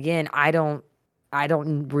 again, I don't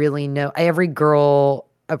really know. Every girl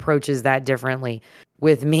approaches that differently.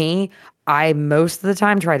 With me, I most of the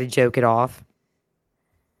time try to joke it off.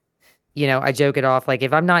 I joke it off. Like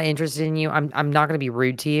if I'm not interested in you, I'm not going to be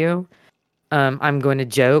rude to you. I'm going to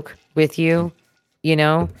joke with you.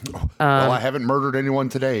 well, I haven't murdered anyone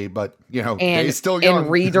today, but day's still young.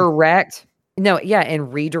 And redirect. No, yeah,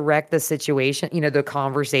 and redirect the situation. The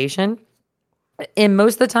conversation. And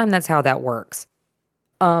most of the time, that's how that works.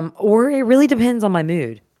 Or it really depends on my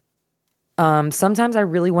mood. Sometimes I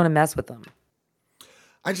really want to mess with them.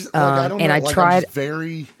 I just I don't and know. I Like, tried.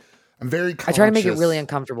 I'm very conscious. I try to make it really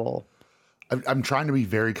uncomfortable. I'm trying to be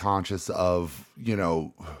very conscious of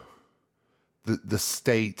the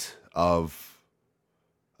state of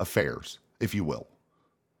affairs, if you will.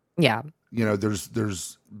 Yeah.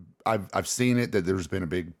 I've seen it that there's been a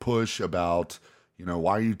big push about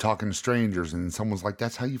why are you talking to strangers, and someone's like,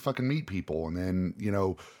 that's how you fucking meet people. And then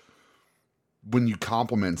when you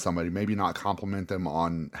compliment somebody, maybe not compliment them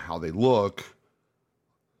on how they look,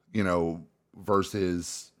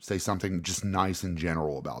 versus say something just nice in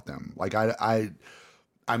general about them. Like I'm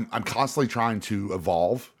constantly trying to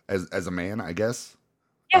evolve as a man, I guess.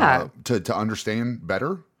 Yeah. To understand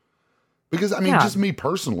better. Because Yeah. just me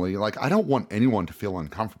personally, like I don't want anyone to feel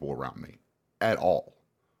uncomfortable around me at all.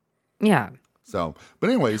 Yeah. So, but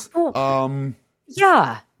anyways,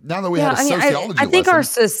 Yeah. now that we had a sociology I think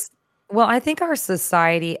lesson, I think our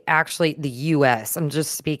society, actually, the U.S., I'm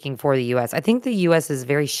just speaking for the U.S., I think the U.S. is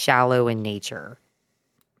very shallow in nature.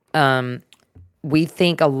 We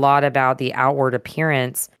think a lot about the outward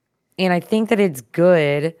appearance, and I think that it's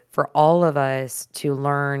good for all of us to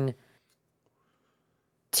learn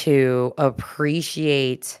to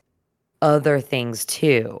appreciate other things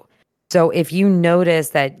too. So if you notice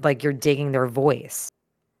that like you're digging their voice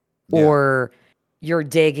or you're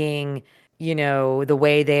digging, the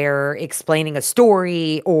way they're explaining a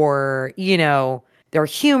story or, their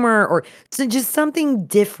humor or so just something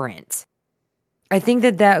different. I think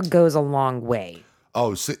that goes a long way.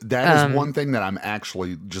 Oh, so that is one thing that I'm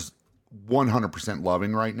actually just 100%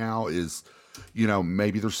 loving right now is,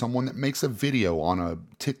 maybe there's someone that makes a video on a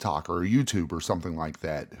TikTok or a YouTube or something like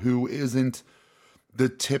that who isn't the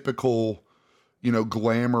typical,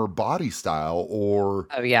 glamour body style or,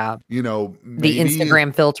 Oh yeah. maybe, The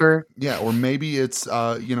Instagram filter. Yeah. Or maybe it's,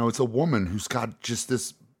 it's a woman who's got just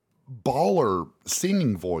this baller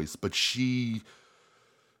singing voice, but she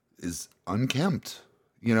is unkempt,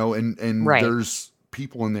 and Right. there's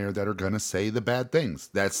people in there that are going to say the bad things.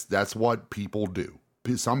 That's what people do.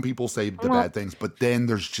 Some people say the bad things, but then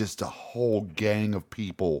there's just a whole gang of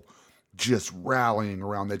people just rallying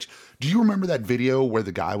around that. Do you remember that video where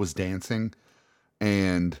the guy was dancing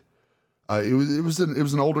and it was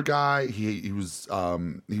an older guy. He was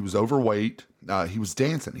overweight. He was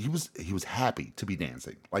dancing. He was happy to be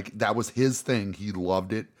dancing. Like that was his thing. He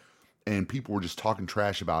loved it. And people were just talking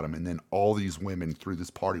trash about him. And then all these women through this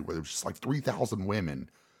party where there was just like 3,000 women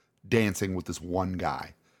dancing with this one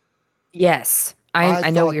guy. Yes. I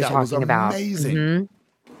know what you're talking about. Amazing.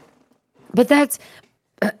 Mm-hmm. But that's,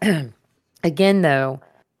 again, though,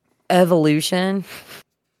 evolution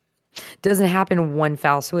doesn't happen in one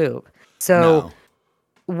foul swoop. So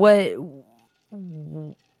what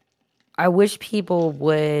I wish people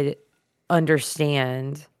would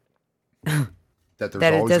understand that there's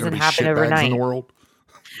that it always doesn't gonna be happen shitbags overnight. in the world.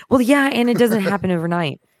 Well, yeah, and it doesn't happen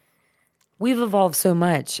overnight. We've evolved so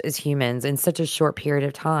much as humans in such a short period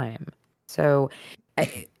of time. So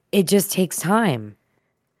it just takes time.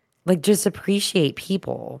 Like, just appreciate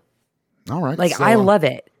people. All right. Like, so, I love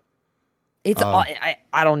it. It's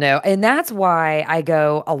I don't know. And that's why I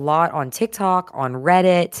go a lot on TikTok, on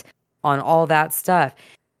Reddit, on all that stuff.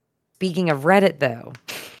 Speaking of Reddit, though,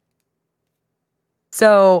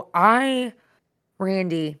 So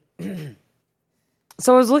Randy,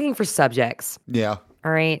 so I was looking for subjects. Yeah.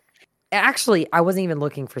 All right. Actually, I wasn't even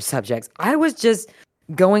looking for subjects. I was just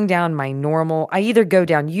going down my normal. I either go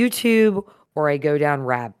down YouTube or I go down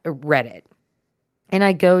Reddit, and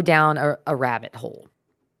I go down a rabbit hole.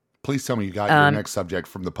 Please tell me you got your next subject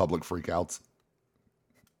from the public freakouts.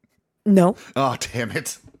 No. Oh, damn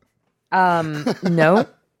it. No.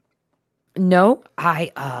 No.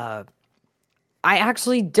 I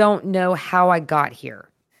actually don't know how I got here.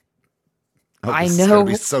 Oh, I this is know. gonna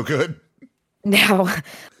be so good. Now,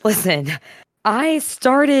 listen, I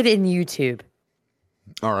started in YouTube.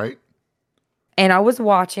 All right. And I was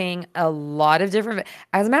watching a lot of different.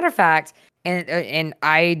 As a matter of fact, and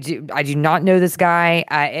I do not know this guy.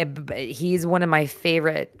 He's one of my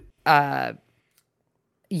favorite YouTube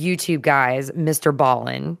guys, Mr.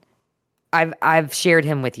 Ballin. I've shared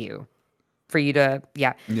him with you for you to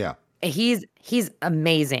Yeah. He's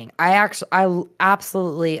amazing. I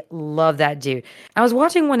absolutely love that dude. I was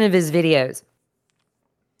watching one of his videos,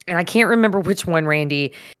 and I can't remember which one,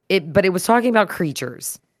 Randy. But it was talking about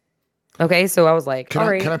creatures. Okay, so I was like, Can all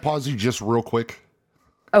right. I pause you just real quick?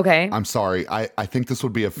 Okay. I'm sorry. I think this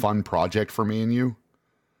would be a fun project for me and you.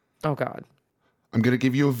 Oh God. I'm going to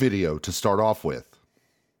give you a video to start off with.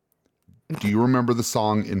 Do you remember the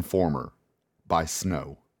song Informer by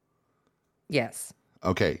Snow? Yes.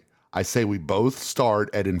 Okay. I say we both start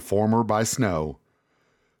at Informer by Snow,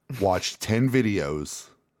 watch 10 videos,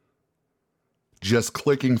 just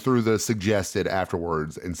clicking through the suggested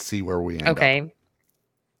afterwards and see where we end up. Okay.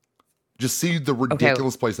 Just see the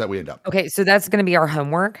ridiculous place that we end up. Okay, so that's going to be our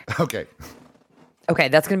homework. Okay. Okay,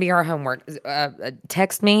 that's going to be our homework.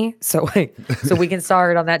 Text me so we can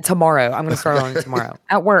start on that tomorrow. I'm going to start on it tomorrow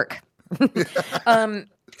at work.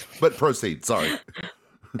 But proceed. Sorry.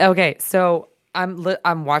 Okay, so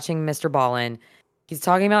I'm watching Mr. Ballin. He's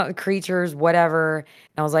talking about creatures, whatever.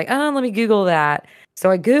 And I was like, oh, let me Google that.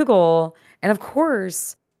 So I Google, and of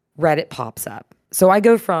course, Reddit pops up. So I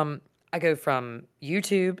go from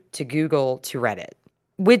YouTube to Google to Reddit,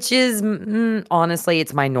 which is honestly,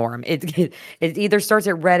 it's my norm. It either starts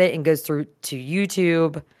at Reddit and goes through to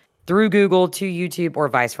YouTube, through Google to YouTube, or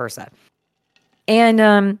vice versa. And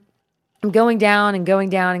I'm going down and going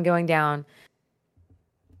down and going down.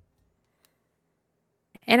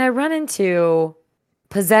 And I run into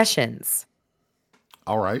possessions.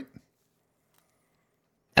 All right.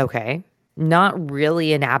 Okay. Not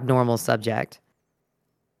really an abnormal subject.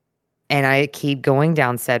 And I keep going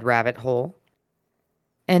down said rabbit hole.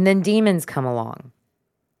 And then demons come along.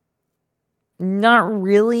 Not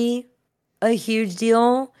really a huge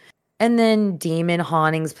deal. And then demon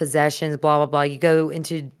hauntings, possessions, blah, blah, blah. You go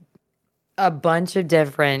into a bunch of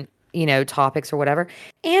different, topics or whatever.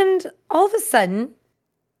 And all of a sudden,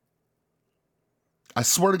 I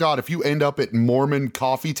swear to God, if you end up at Mormon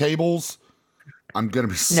coffee tables, I'm going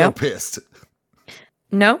to be so Nope. pissed.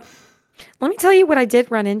 No. Let me tell you what I did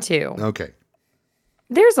run into. Okay.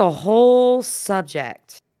 There's a whole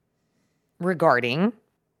subject regarding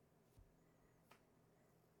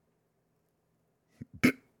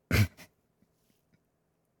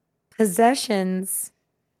possessions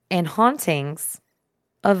and hauntings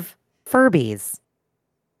of Furbies.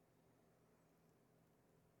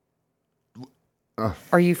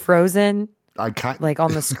 Are you frozen I can't. like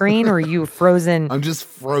on the screen, or are you frozen? I'm just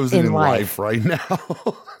frozen in life right now.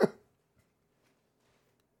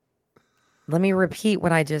 Let me repeat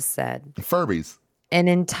what I just said. Furbies. An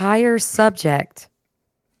entire subject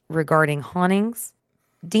regarding hauntings,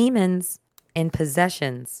 demons, and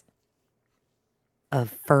possessions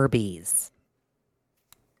of Furbies.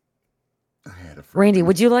 I had a Randy,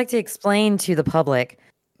 would you like to explain to the public,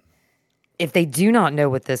 if they do not know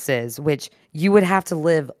what this is, which you would have to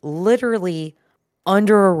live literally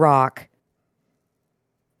under a rock,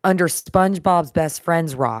 under SpongeBob's best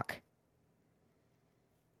friend's rock.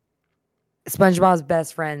 SpongeBob's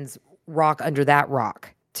best friend's rock under that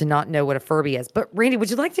rock to not know what a Furby is. But Randy, would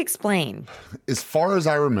you like to explain? As far as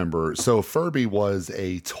I remember, so Furby was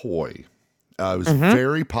a toy. It was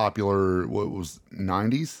very popular. What was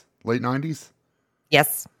 90s? Late 90s?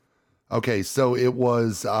 Yes. Okay, so it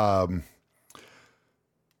was.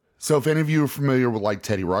 So if any of you are familiar with like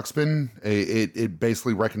Teddy Ruxpin, it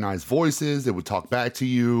basically recognized voices. It would talk back to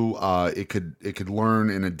you. It could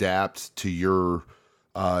learn and adapt to your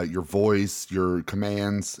voice, your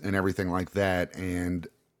commands, and everything like that. And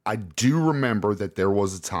I do remember that there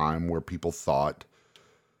was a time where people thought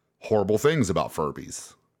horrible things about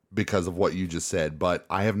Furbies because of what you just said, but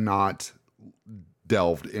I have not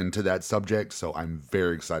delved into that subject, so I'm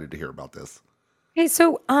very excited to hear about this. Okay,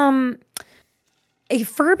 so a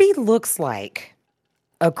Furby looks like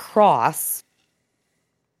a cross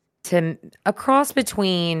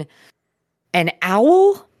between an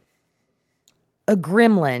owl, a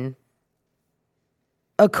gremlin,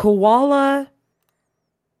 a koala,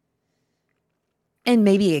 and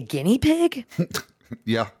maybe a guinea pig.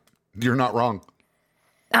 Yeah, you're not wrong.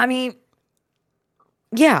 I mean,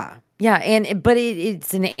 yeah, but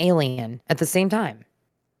it's an alien at the same time.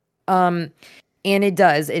 And it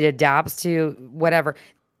adapts to whatever.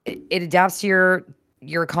 It adapts to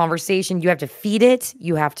your conversation. You have to feed it.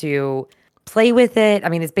 You have to play with it. I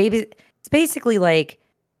mean, it's basically like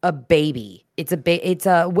a baby. It's a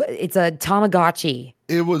Tamagotchi.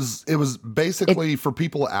 It was basically for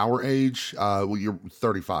people our age. Well, you're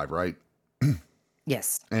 35, right?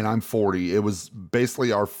 Yes. And I'm 40. It was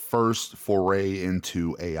basically our first foray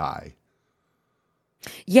into AI.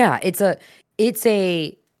 Yeah, it was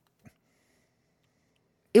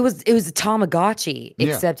a Tamagotchi,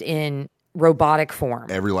 Yeah. except in robotic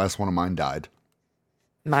form. Every last one of mine died.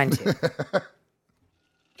 Mine too.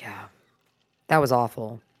 Yeah. That was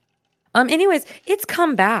awful. Anyways, it's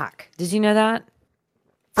come back. Did you know that?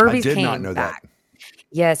 Furbies I did came not know back. that.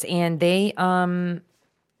 Yes, and they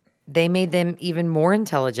made them even more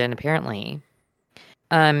intelligent, apparently.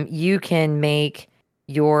 You can make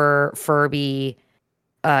your Furby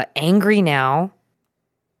angry now.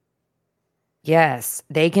 Yes,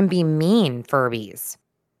 they can be mean Furbies.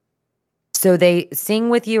 So they sing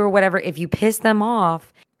with you or whatever. If you piss them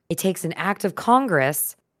off, it takes an act of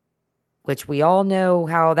Congress, which we all know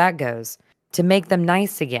how that goes, to make them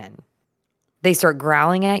nice again. They start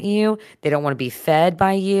growling at you. They don't want to be fed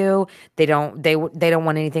by you. They don't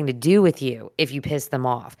want anything to do with you if you piss them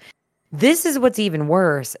off. This is what's even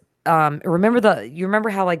worse. You remember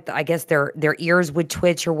how I guess their ears would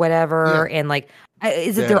twitch or whatever, Yeah. and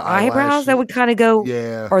is it They their had eyebrows eyelashes. that would kind of go,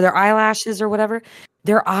 Yeah. or their eyelashes or whatever?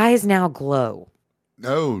 Their eyes now glow.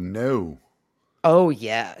 Oh, no. Oh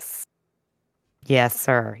yes, yes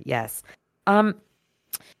sir, yes.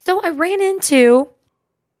 So I ran into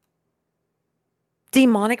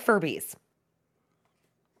demonic Furbies,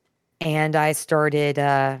 and I started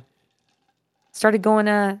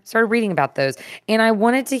reading about those, and I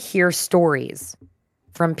wanted to hear stories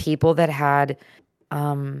from people that had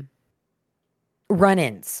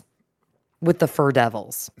run-ins with the fur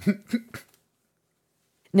devils.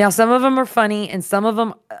 Now, some of them are funny and some of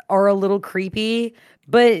them are a little creepy,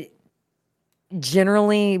 but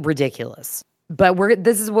generally ridiculous. But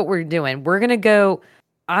this is what we're doing.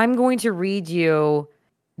 I'm going to read you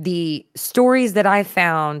the stories that I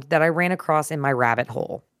found that I ran across in my rabbit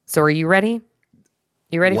hole. So are you ready?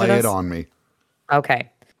 You ready for Lay this? it on me. Okay.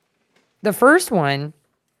 The first one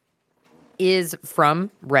is from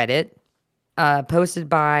Reddit, posted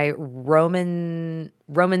by Roman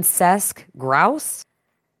Sesk Grouse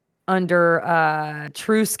under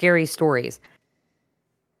True Scary Stories.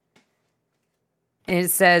 And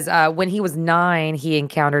it says, when he was 9, he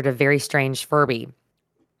encountered a very strange Furby.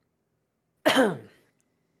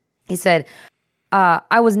 He said,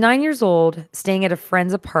 I was 9 years old, staying at a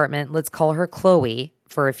friend's apartment. Let's call her Chloe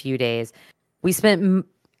for a few days. We spent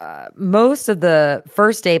most of the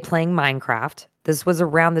first day playing Minecraft. This was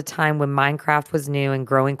around the time when Minecraft was new and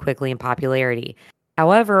growing quickly in popularity.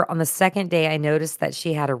 However, on the second day, I noticed that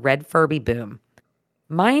she had a red Furby boom.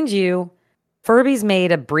 Mind you, Furbies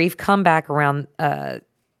made a brief comeback around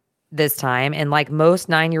this time, and like most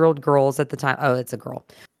 9-year-old girls at the time, oh, it's a girl.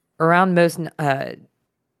 Around most,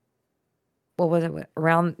 what was it?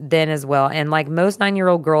 Around then as well. And like most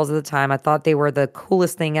 9-year-old girls at the time, I thought they were the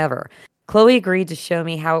coolest thing ever. Chloe agreed to show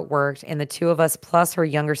me how it worked, and the two of us, plus her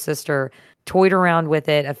younger sister, toyed around with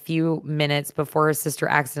it a few minutes before her sister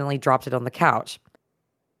accidentally dropped it on the couch.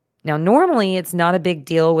 Now, normally, it's not a big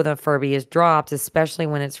deal when a Furby is dropped, especially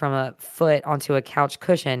when it's from a foot onto a couch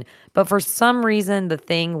cushion. But for some reason, the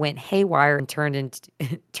thing went haywire and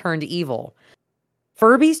turned evil.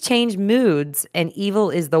 Furbies change moods, and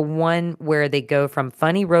evil is the one where they go from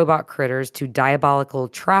funny robot critters to diabolical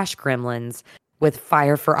trash gremlins with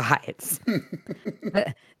fire for eyes.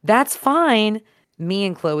 That's fine, me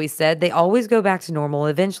and Chloe said. They always go back to normal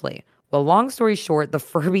eventually. Well, long story short, the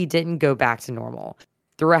Furby didn't go back to normal.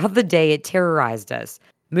 Throughout the day, it terrorized us,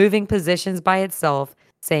 moving positions by itself,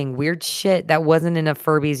 saying weird shit that wasn't in a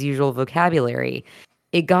Furby's usual vocabulary.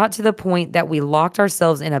 It got to the point that we locked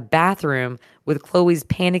ourselves in a bathroom with Chloe's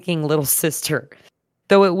panicking little sister.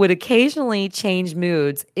 Though it would occasionally change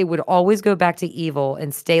moods, it would always go back to evil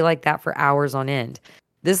and stay like that for hours on end.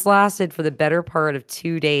 This lasted for the better part of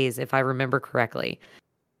 2 days, if I remember correctly.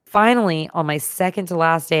 Finally, on my second to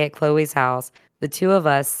last day at Chloe's house, the two of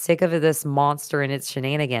us, sick of this monster and its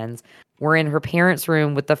shenanigans, were in her parents'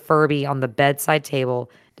 room with the Furby on the bedside table,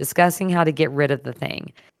 discussing how to get rid of the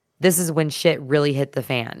thing. This is when shit really hit the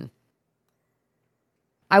fan.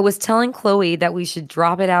 I was telling Chloe that we should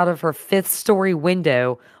drop it out of her 5th-story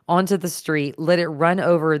window onto the street, let it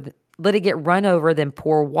get run over, then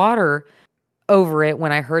pour water over it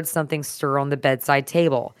when I heard something stir on the bedside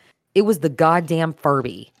table. It was the goddamn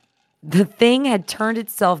Furby. The thing had turned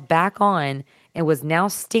itself back on and was now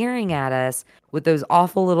staring at us with those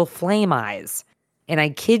awful little flame eyes. And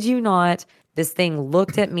I kid you not, this thing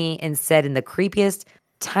looked at me and said in the creepiest,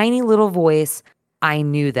 tiny little voice, "I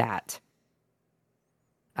knew that."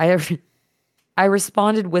 I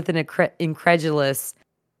responded with an incredulous,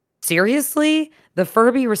 "Seriously?" The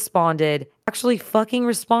Furby actually fucking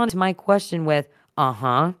responded to my question with,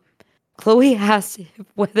 "Uh-huh." Chloe asked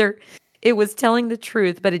whether it was telling the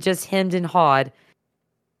truth, but it just hemmed and hawed.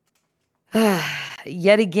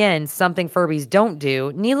 Yet again, something Furbies don't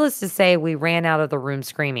do. Needless to say, we ran out of the room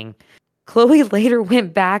screaming. Chloe later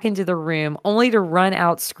went back into the room, only to run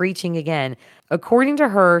out screeching again. According to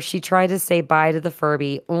her, she tried to say bye to the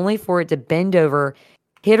Furby, only for it to bend over,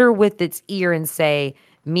 hit her with its ear, and say,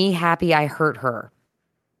 "Me happy I hurt her."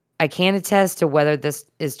 I can't attest to whether this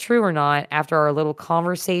is true or not. After our little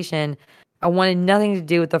conversation, I wanted nothing to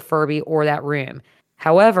do with the Furby or that room.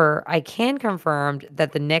 However, I can confirm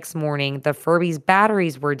that the next morning, the Furby's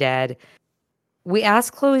batteries were dead. We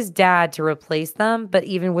asked Chloe's dad to replace them, but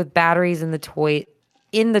even with batteries in the toy,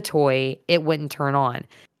 it wouldn't turn on.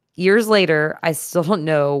 Years later, I still don't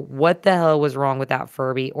know what the hell was wrong with that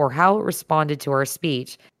Furby or how it responded to our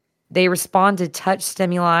speech. They respond to touch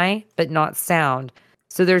stimuli, but not sound.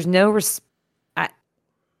 So there's no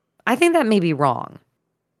I think that may be wrong.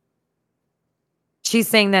 She's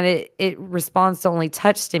saying that it responds to only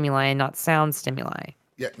touch stimuli and not sound stimuli.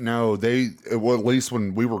 Yeah, no, well, at least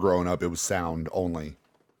when we were growing up, it was sound only.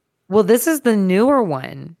 Well, this is the newer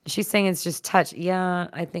one. She's saying it's just touch. Yeah,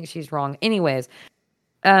 I think she's wrong. Anyways,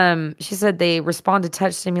 she said they respond to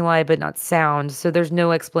touch stimuli but not sound, so there's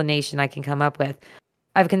no explanation I can come up with.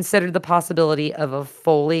 I've considered the possibility of a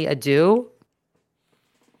Foley ado,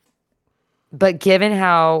 but given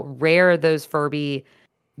how rare those Furby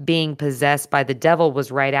being possessed by the devil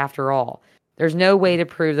was right after all, there's no way to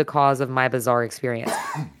prove the cause of my bizarre experience.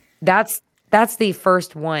 That's the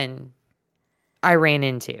first one I ran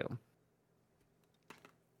into.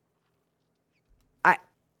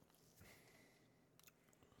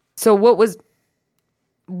 So what was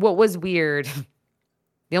weird?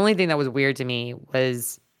 The only thing that was weird to me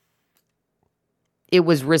was it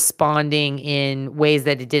was responding in ways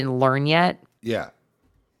that it didn't learn yet. Yeah.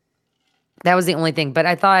 That was the only thing. But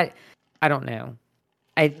I thought, I don't know.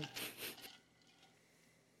 I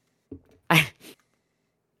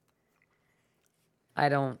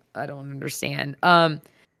don't understand. Another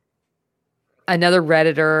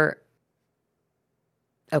Redditor.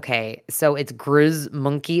 Okay, so it's Grizz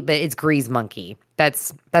Monkey, but it's Grease Monkey.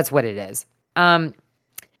 That's what it is.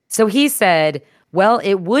 So he said, well,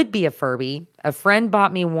 it would be a Furby. A friend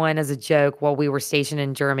bought me one as a joke while we were stationed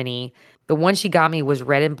in Germany. The one she got me was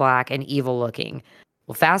red and black and evil looking.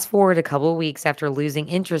 Well, fast forward a couple of weeks after losing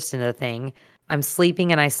interest in the thing, I'm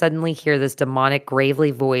sleeping and I suddenly hear this demonic,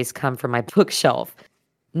 gravely voice come from my bookshelf.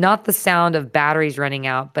 Not the sound of batteries running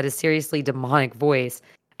out, but a seriously demonic voice.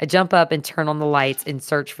 I jump up and turn on the lights and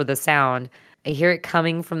search for the sound. I hear it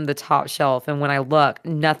coming from the top shelf, and when I look,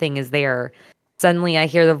 nothing is there. Suddenly, I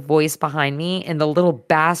hear the voice behind me, and the little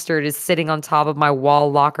bastard is sitting on top of my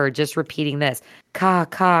wall locker just repeating this ka,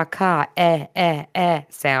 ka, ka,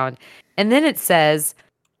 sound. And then it says,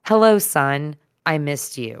 "Hello, son. I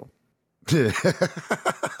missed you."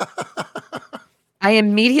 I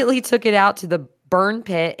immediately took it out to the burn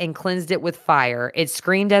pit and cleansed it with fire. It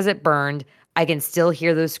screamed as it burned. I can still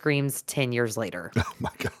hear those screams 10 years later. Oh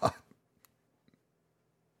my God.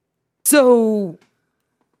 So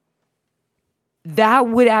that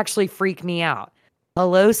would actually freak me out.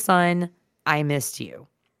 Hello, son. I missed you.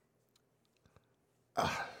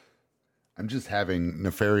 I'm just having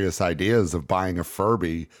nefarious ideas of buying a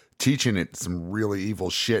Furby, teaching it some really evil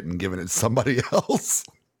shit and giving it to somebody else.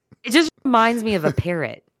 It just reminds me of a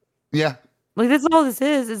parrot. Yeah. Like, that's all this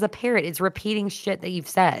is a parrot. It's repeating shit that you've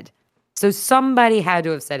said. So somebody had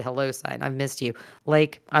to have said, "Hello, son, I've missed you."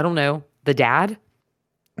 Like, I don't know, the dad?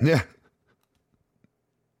 Yeah.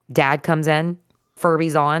 Dad comes in,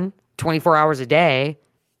 Furby's on 24 hours a day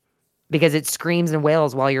because it screams and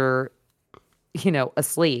wails while you're,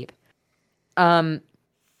 asleep. I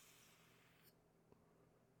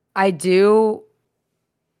do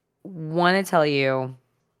want to tell you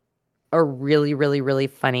a really, really, really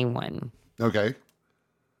funny one. Okay.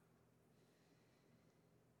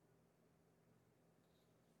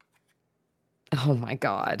 Oh my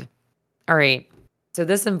God. All right. So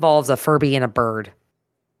this involves a Furby and a bird.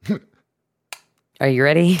 Are you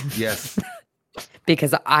ready? Yes.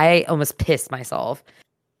 Because I almost pissed myself.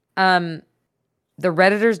 The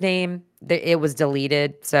Redditor's name, it was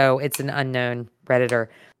deleted, so it's an unknown Redditor.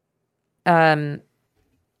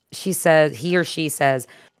 He or she says,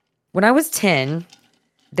 when I was 10,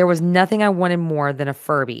 there was nothing I wanted more than a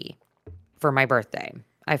Furby for my birthday.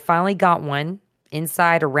 I finally got one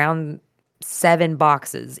inside around 7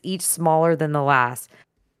 boxes, each smaller than the last.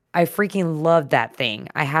 I freaking loved that thing.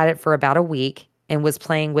 I had it for about a week and was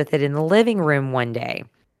playing with it in the living room one day.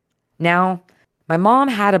 Now, my mom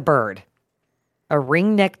had a bird, a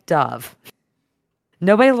ring-necked dove.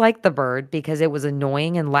 Nobody liked the bird because it was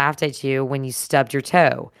annoying and laughed at you when you stubbed your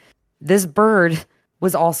toe. This bird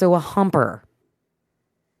was also a humper.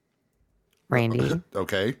 Randy.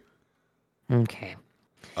 Okay. Okay.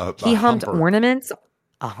 A He humped humper. ornaments.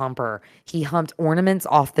 A humper. He humped ornaments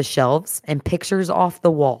off the shelves and pictures off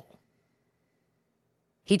the wall.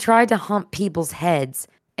 He tried to hump people's heads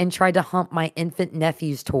and tried to hump my infant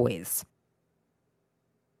nephew's toys.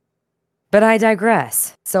 But I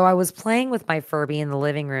digress. So I was playing with my Furby in the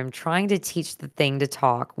living room, trying to teach the thing to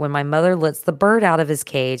talk when my mother lets the bird out of his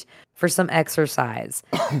cage for some exercise.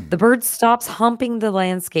 The bird stops humping the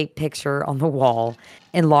landscape picture on the wall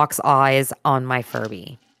and locks eyes on my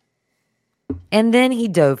Furby. And then he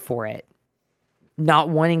dove for it. Not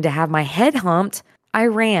wanting to have my head humped, I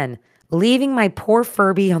ran, leaving my poor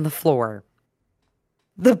Furby on the floor.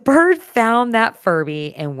 The bird found that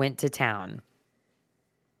Furby and went to town.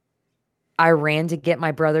 I ran to get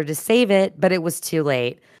my brother to save it, but it was too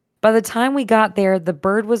late. By the time we got there, the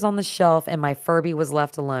bird was on the shelf and my Furby was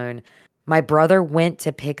left alone. My brother went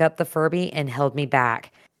to pick up the Furby and held me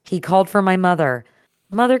back. He called for my mother.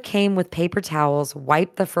 Mother came with paper towels,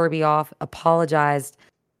 wiped the Furby off, apologized,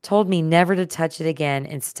 told me never to touch it again,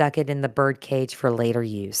 and stuck it in the bird cage for later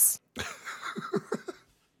use.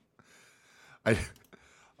 I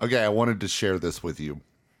wanted to share this with you.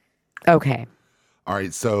 Okay. All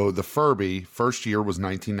right, so the Furby first year was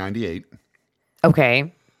 1998.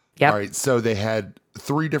 Okay. Yep. All right, so they had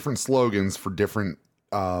 3 different slogans for different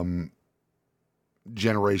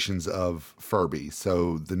generations of Furby.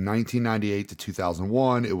 So the 1998 to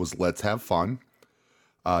 2001, it was Let's Have Fun.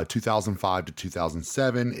 2005 to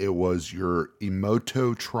 2007, it was your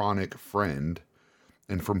Emototronic Friend.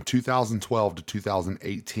 And from 2012 to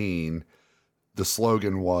 2018, the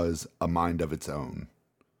slogan was A Mind of Its Own.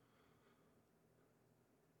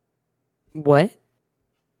 What?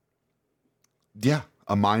 Yeah,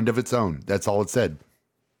 A Mind of Its Own. That's all it said.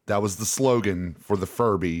 That was the slogan for the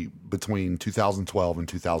Furby between 2012 and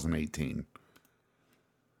 2018.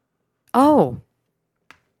 Oh,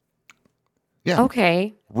 Yeah,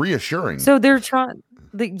 okay. reassuring. So they're trying,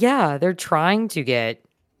 they're trying to get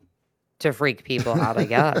to freak people out, I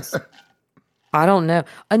guess. I don't know.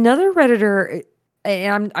 Another Redditor,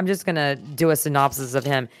 and I'm just gonna do a synopsis of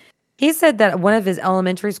him. He said that one of his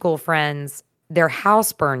elementary school friends, their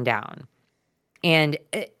house burned down, and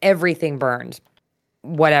everything burned,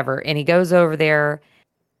 whatever. And he goes over there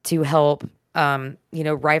to help,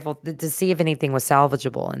 rifle to see if anything was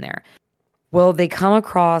salvageable in there. Well, they come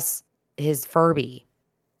across his Furby,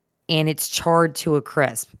 and it's charred to a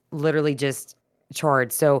crisp, literally just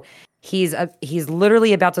charred. So he's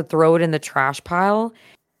literally about to throw it in the trash pile,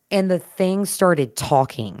 and the thing started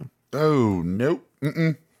talking. Oh, nope.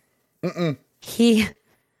 Mm-mm. Mm-mm.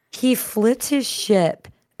 He flipped his ship.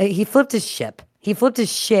 He flipped his ship. He flipped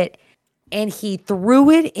his shit, and he threw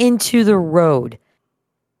it into the road.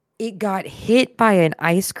 It got hit by an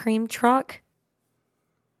ice cream truck,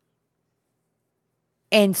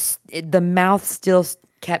 and the mouth still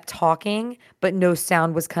kept talking, but no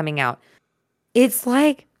sound was coming out. It's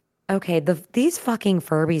like, okay, these fucking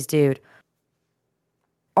Furbies, dude,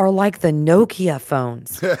 are like the Nokia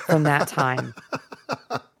phones from that time.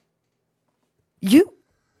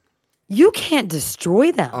 You can't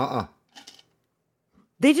destroy them.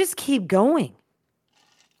 They just keep going.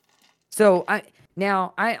 So I'm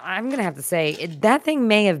gonna have to say that thing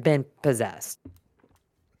may have been possessed.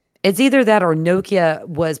 It's either that or Nokia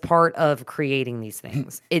was part of creating these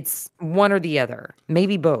things. It's one or the other,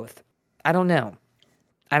 maybe both. I don't know.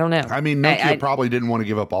 I mean, Nokia probably didn't want to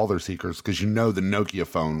give up all their secrets because the Nokia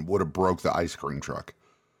phone would have broke the ice cream truck.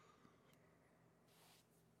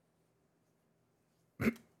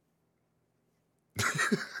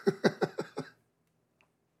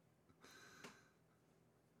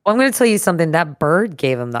 Well, I'm going to tell you something. That bird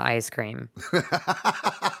gave him the ice cream.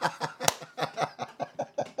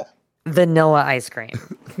 Vanilla ice cream.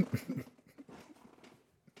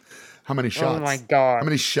 How many shots? Oh my God. How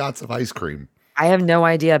many shots of ice cream? I have no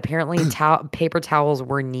idea. Apparently, paper towels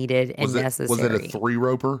were needed and necessary. Was it a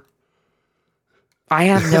 3-roper? I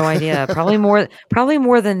have no idea. Probably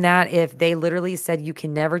more than that if they literally said you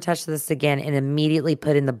can never touch this again and immediately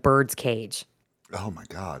put in the bird's cage. Oh my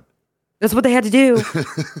God. That's what they had to do.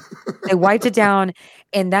 They wiped it down,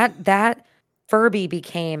 and that Furby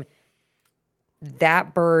became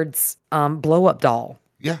that bird's blow up doll.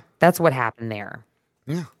 Yeah. That's what happened there.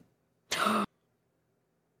 Yeah.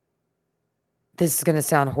 This is going to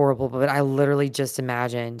sound horrible, but I literally just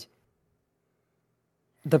imagined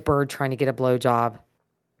the bird trying to get a blowjob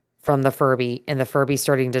from the Furby and the Furby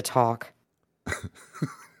starting to talk.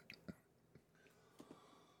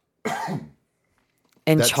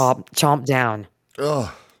 And chomp down.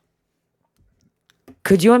 Ugh.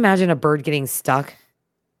 Could you imagine a bird getting stuck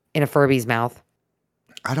in a Furby's mouth?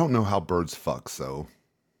 I don't know how birds fuck, so.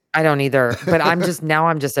 I don't either, but I'm just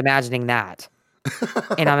imagining that.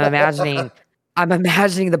 And I'm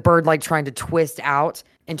imagining the bird like trying to twist out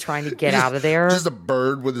and trying to get out of there. Just a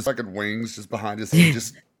bird with his fucking wings just behind his head,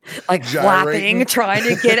 just like flapping, trying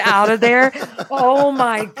to get out of there. Oh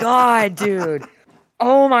my God, dude.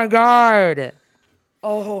 Oh my God.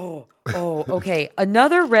 Oh, okay.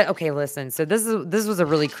 Okay, listen. So this was a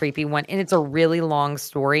really creepy one, and it's a really long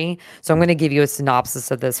story. So I'm going to give you a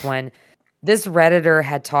synopsis of this one. This Redditor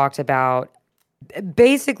had talked about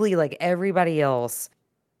basically like everybody else.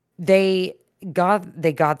 They got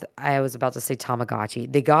I was about to say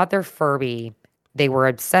Tamagotchi. They got their Furby. They were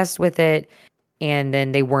obsessed with it, and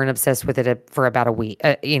then they weren't obsessed with it for about a week,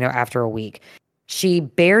 after a week. She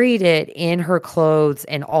buried it in her clothes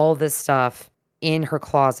and all this stuff in her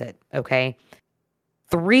closet, okay?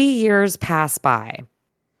 3 years pass by.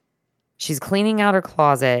 She's cleaning out her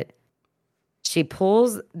closet. She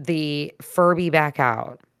pulls the Furby back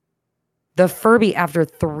out. The Furby, after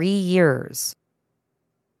 3 years,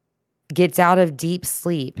 gets out of deep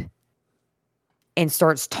sleep and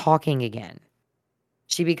starts talking again.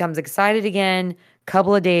 She becomes excited again.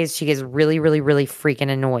 Couple of days, she gets really, really, really freaking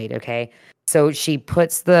annoyed, okay? So she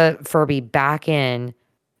puts the Furby back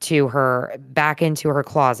into her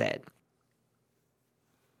closet.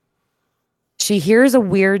 She hears a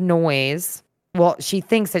weird noise. Well, she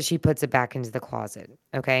thinks that she puts it back into the closet,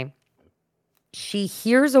 okay? She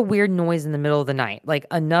hears a weird noise in the middle of the night, like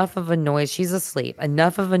enough of a noise. She's asleep,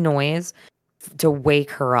 enough of a noise to wake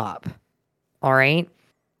her up. All right.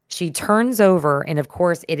 She turns over, and of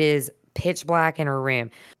course, it is pitch black in her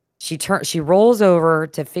room. She rolls over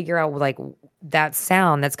to figure out like that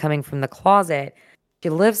sound that's coming from the closet. She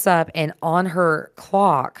lifts up, and on her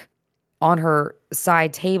clock, on her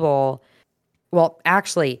side table, well,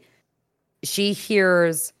 actually, she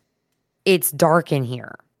hears it's dark in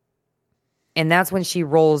here. And that's when she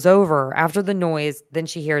rolls over after the noise. Then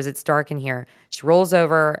she hears it's dark in here. She rolls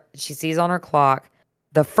over. She sees on her clock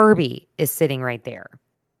the Furby is sitting right there.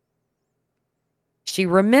 She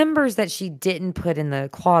remembers that she didn't put in the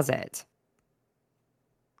closet.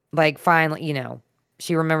 Like finally,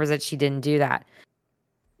 she remembers that she didn't do that.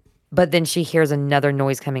 But then she hears another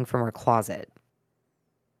noise coming from her closet.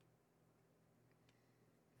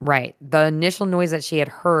 Right. The initial noise that she had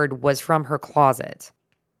heard was from her closet.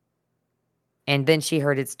 And then she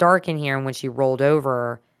heard it's dark in here. And when she rolled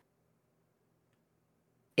over,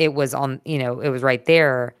 it was it was right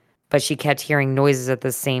there. But she kept hearing noises at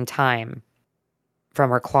the same time from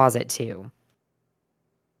her closet too.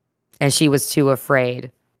 And she was too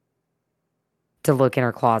afraid to look in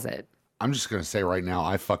her closet. I'm just going to say right now,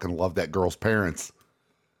 I fucking love that girl's parents.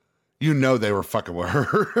 They were fucking with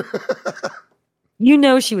her.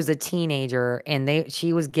 She was a teenager, and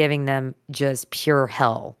she was giving them just pure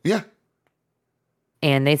hell. Yeah.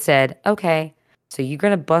 And they said, okay, so you're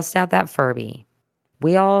going to bust out that Furby.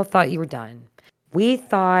 We all thought you were done. We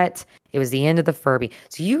thought it was the end of the Furby.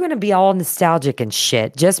 So you're going to be all nostalgic and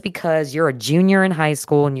shit just because you're a junior in high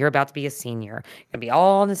school and you're about to be a senior. You're going to be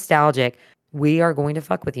all nostalgic. We are going to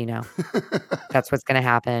fuck with you now. That's what's going to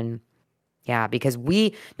happen. Yeah, because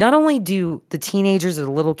not only do the teenagers or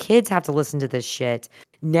the little kids have to listen to this shit,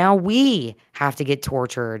 now we have to get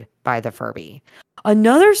tortured by the Furby.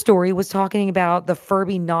 Another story was talking about the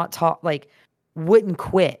Furby wouldn't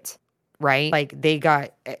quit, right? Like they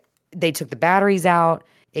took the batteries out.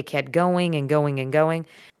 It kept going and going and going.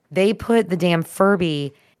 They put the damn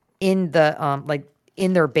Furby in the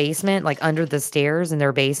in their basement, like under the stairs in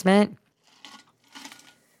their basement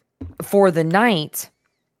for the night.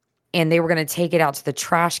 And they were going to take it out to the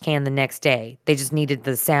trash can the next day. They just needed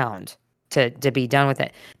the sound to be done with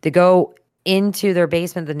it. To go into their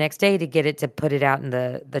basement the next day to get it to put it out in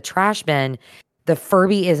the trash bin, the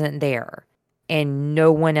Furby isn't there. And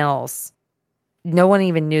no one else No one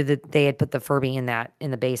even knew that they had put the Furby in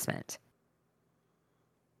the basement.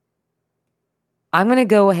 I'm going to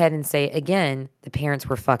go ahead and say again, the parents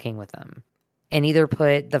were fucking with them and either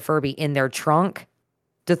put the Furby in their trunk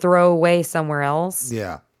to throw away somewhere else.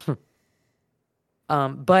 Yeah.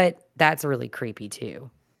 But that's really creepy too.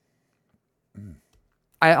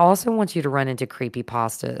 I also want you to run into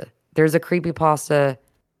creepypasta. There's a creepypasta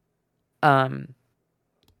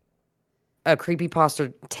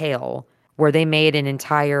tale where they made an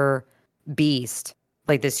entire beast,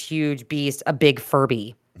 like this huge beast, a big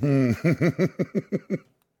Furby.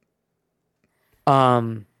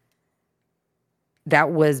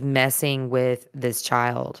 That was messing with this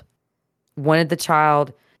child. Wanted the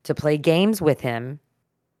child to play games with him.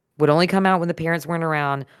 Would only come out when the parents weren't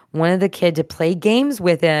around. Wanted the kid to play games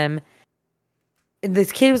with him. And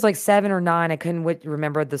this kid was like 7 or 9. I couldn't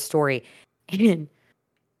remember the story. And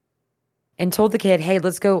told the kid, "Hey,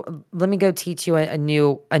 let me go teach you a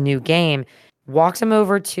new game." Walks him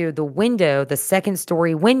over to the window, the second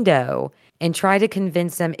story window, and try to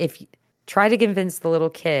convince the little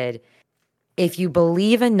kid, if you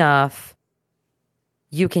believe enough,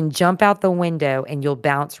 you can jump out the window and you'll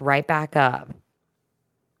bounce right back up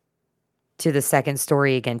to the second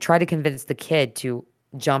story again. Try to convince the kid to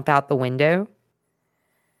jump out the window.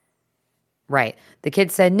 Right. The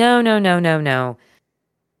kid said, no.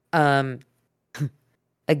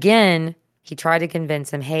 Again, he tried to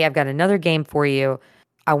convince him, "Hey, I've got another game for you.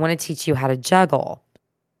 I want to teach you how to juggle."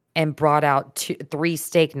 And brought out 3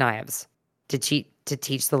 steak knives to teach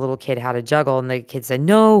the little kid how to juggle. And the kid said,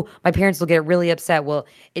 "No, my parents will get really upset." Well,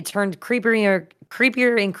 it turned creepier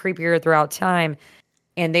and creepier throughout time.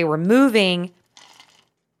 And they were moving.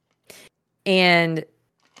 And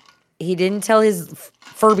he didn't tell his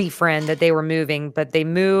Furby friend that they were moving, but they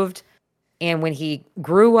moved. And when he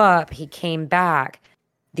grew up, he came back.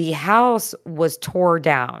 The house was tore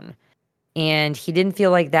down. And he didn't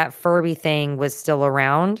feel like that Furby thing was still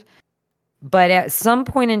around. But at some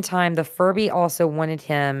point in time, the Furby also wanted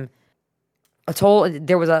him.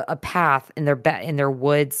 There was a path in their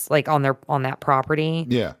woods, like on that property.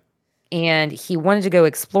 Yeah. And he wanted to go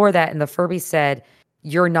explore that. And the Furby said,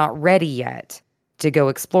 "You're not ready yet to go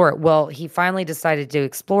explore it." Well, he finally decided to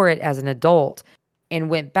explore it as an adult and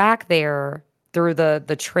went back there through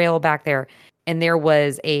the trail back there. And there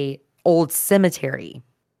was a old cemetery.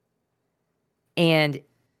 And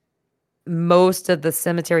most of the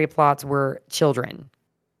cemetery plots were children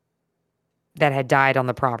that had died on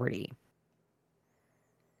the property.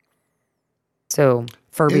 So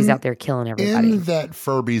Furby's out there killing everybody. In that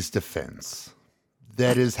Furby's defense,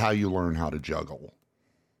 that is how you learn how to juggle.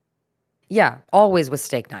 Yeah, always with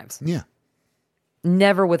steak knives. Yeah.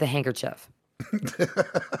 Never with a handkerchief.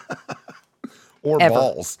 Or Ever.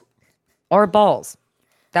 balls. Or balls.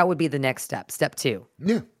 That would be the next step. Step 2.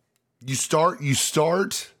 Yeah. You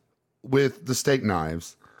start with the steak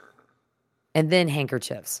knives. And then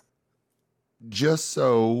handkerchiefs. Just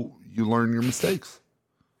so you learn your mistakes.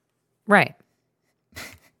 Right.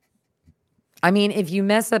 I mean, if you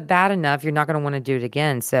mess up bad enough, you're not going to want to do it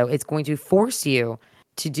again. So it's going to force you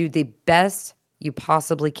to do the best you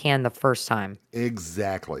possibly can the first time.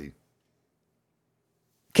 Exactly.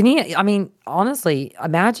 Honestly,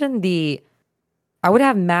 imagine I would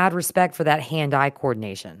have mad respect for that hand-eye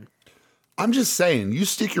coordination. I'm just saying, you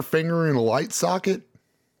stick your finger in a light socket,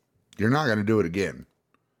 you're not going to do it again.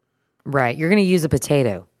 Right. You're going to use a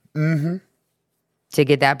potato. Mm-hmm. To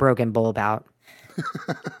get that broken bulb out.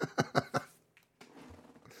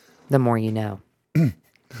 The more you know.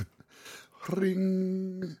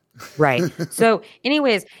 Ring. Right. So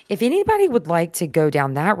anyways, if anybody would like to go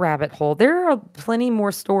down that rabbit hole, there are plenty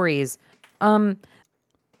more stories. Some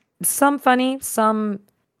funny, some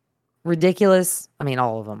ridiculous. I mean,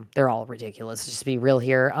 all of them. They're all ridiculous. Just to be real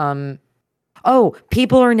here.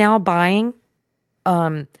 People are now buying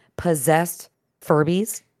possessed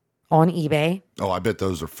Furbies on eBay. Oh, I bet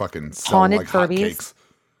those are fucking selling Haunted like Furbies. hotcakes.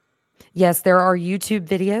 Yes, there are YouTube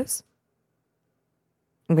videos.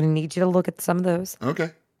 I'm going to need you to look at some of those.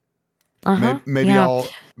 Okay. Uh-huh. Maybe Yeah.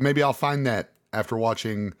 I'll find that after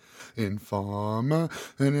watching Informa,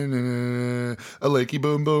 a licky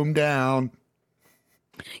boom boom down.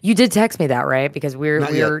 You did text me that, right? Because we're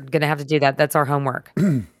Not yet. going to have to do that. That's our homework.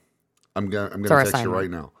 I'm gonna our text you assignment. right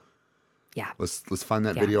now. Yeah. Let's find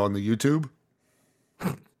that Yeah. video on the YouTube.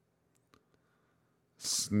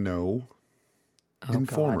 Snow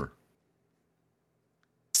Informer. God.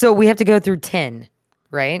 So we have to go through 10,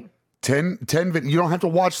 right? 10 you don't have to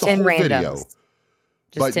watch the 10 whole randoms. video. Just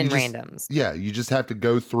But 10 you just- randoms. Yeah, you just have to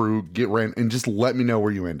go through, get random, and just let me know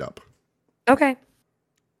where you end up. Okay.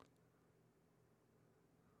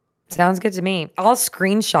 Sounds good to me. I'll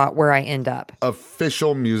screenshot where I end up.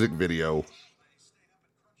 Official music video.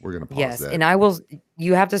 We're gonna pause Yes, that. and I will.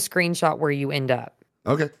 You have to screenshot where you end up,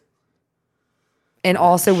 Okay. and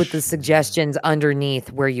also with the suggestions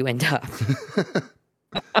underneath where you end up.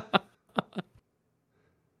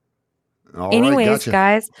 All right, Anyways, gotcha.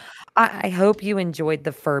 guys, I hope you enjoyed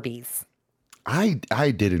the Furbies. I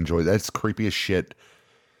did enjoy that. It's creepy as shit.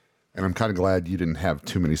 And I'm kind of glad you didn't have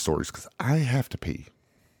too many stories because I have to pee.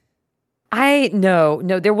 No,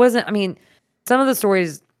 there wasn't. I mean, some of the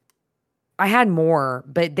stories I had more,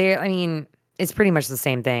 but it's pretty much the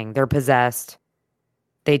same thing. They're possessed.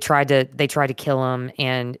 They tried to kill him,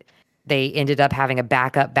 and they ended up having a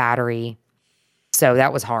backup battery. So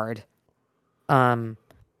that was hard.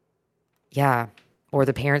 Yeah. Or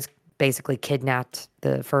the parents basically kidnapped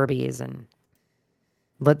the Furbies and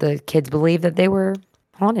let the kids believe that they were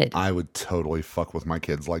haunted. I would totally fuck with my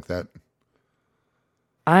kids like that.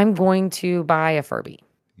 I'm going to buy a Furby.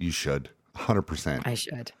 You should. 100%. I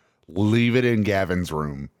should. Leave it in Gavin's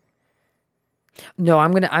room. No,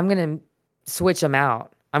 I'm gonna switch them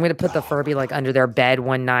out. I'm gonna put the Furby like under their bed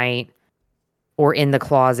one night, or in the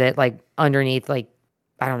closet, like underneath, like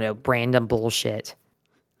I don't know, random bullshit.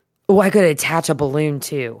 Oh, I could attach a balloon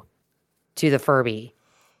too to the Furby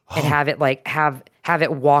and have it like have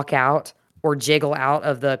it walk out or jiggle out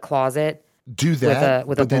of the closet. Do that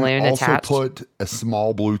with a but then balloon also attached. put a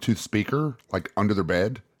small Bluetooth speaker like under their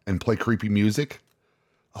bed and play creepy music.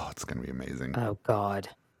 Oh, it's gonna be amazing. Oh God.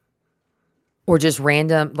 Or just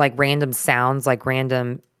random sounds, like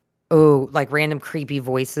random creepy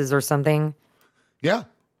voices or something. Yeah.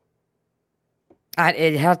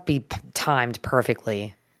 It'd have to be timed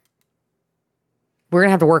perfectly. We're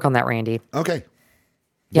gonna have to work on that, Randy. Okay.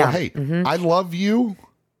 Yeah. Well, hey, I love you.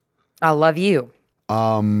 I love you.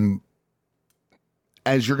 As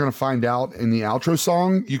you're gonna find out in the outro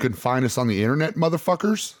song, you can find us on the internet,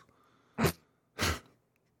 motherfuckers.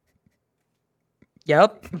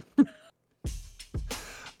 Yep.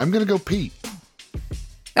 I'm gonna go pee.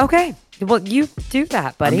 Okay. Well, you do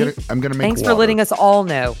that, buddy. I'm gonna make Thanks water. for letting us all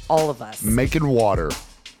know, all of us. Making water.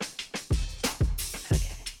 Okay.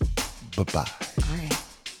 Bye-bye. All right.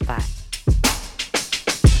 Bye.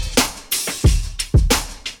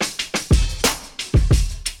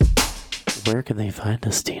 Where can they find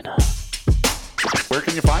us, Tina? Where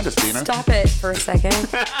can you find us, Tina? Stop it for a second.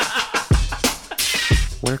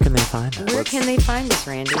 Where can they find us? Where can they find us,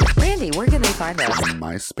 Randy? Randy, where can they find us?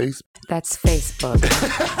 MySpace. That's Facebook.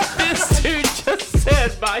 This dude just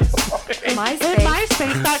said MySpace. MySpace.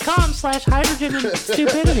 MySpace.com/hydrogen and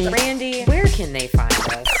stupidity. Randy, where can they find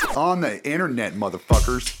us? On the internet,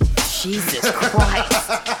 motherfuckers. Jesus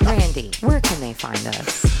Christ. Randy, where can they find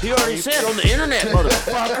us? You already said on the internet,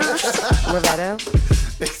 motherfuckers. Loretto,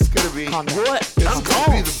 It's gonna be. calm down. What? It's I'm gonna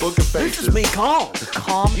calm. be the Book of Faces. This is me calm.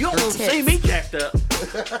 Calm You don't your want to see tits. me jacked up.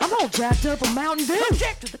 I'm all jacked up a Mountain Dew.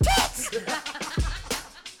 Jacked to the tits.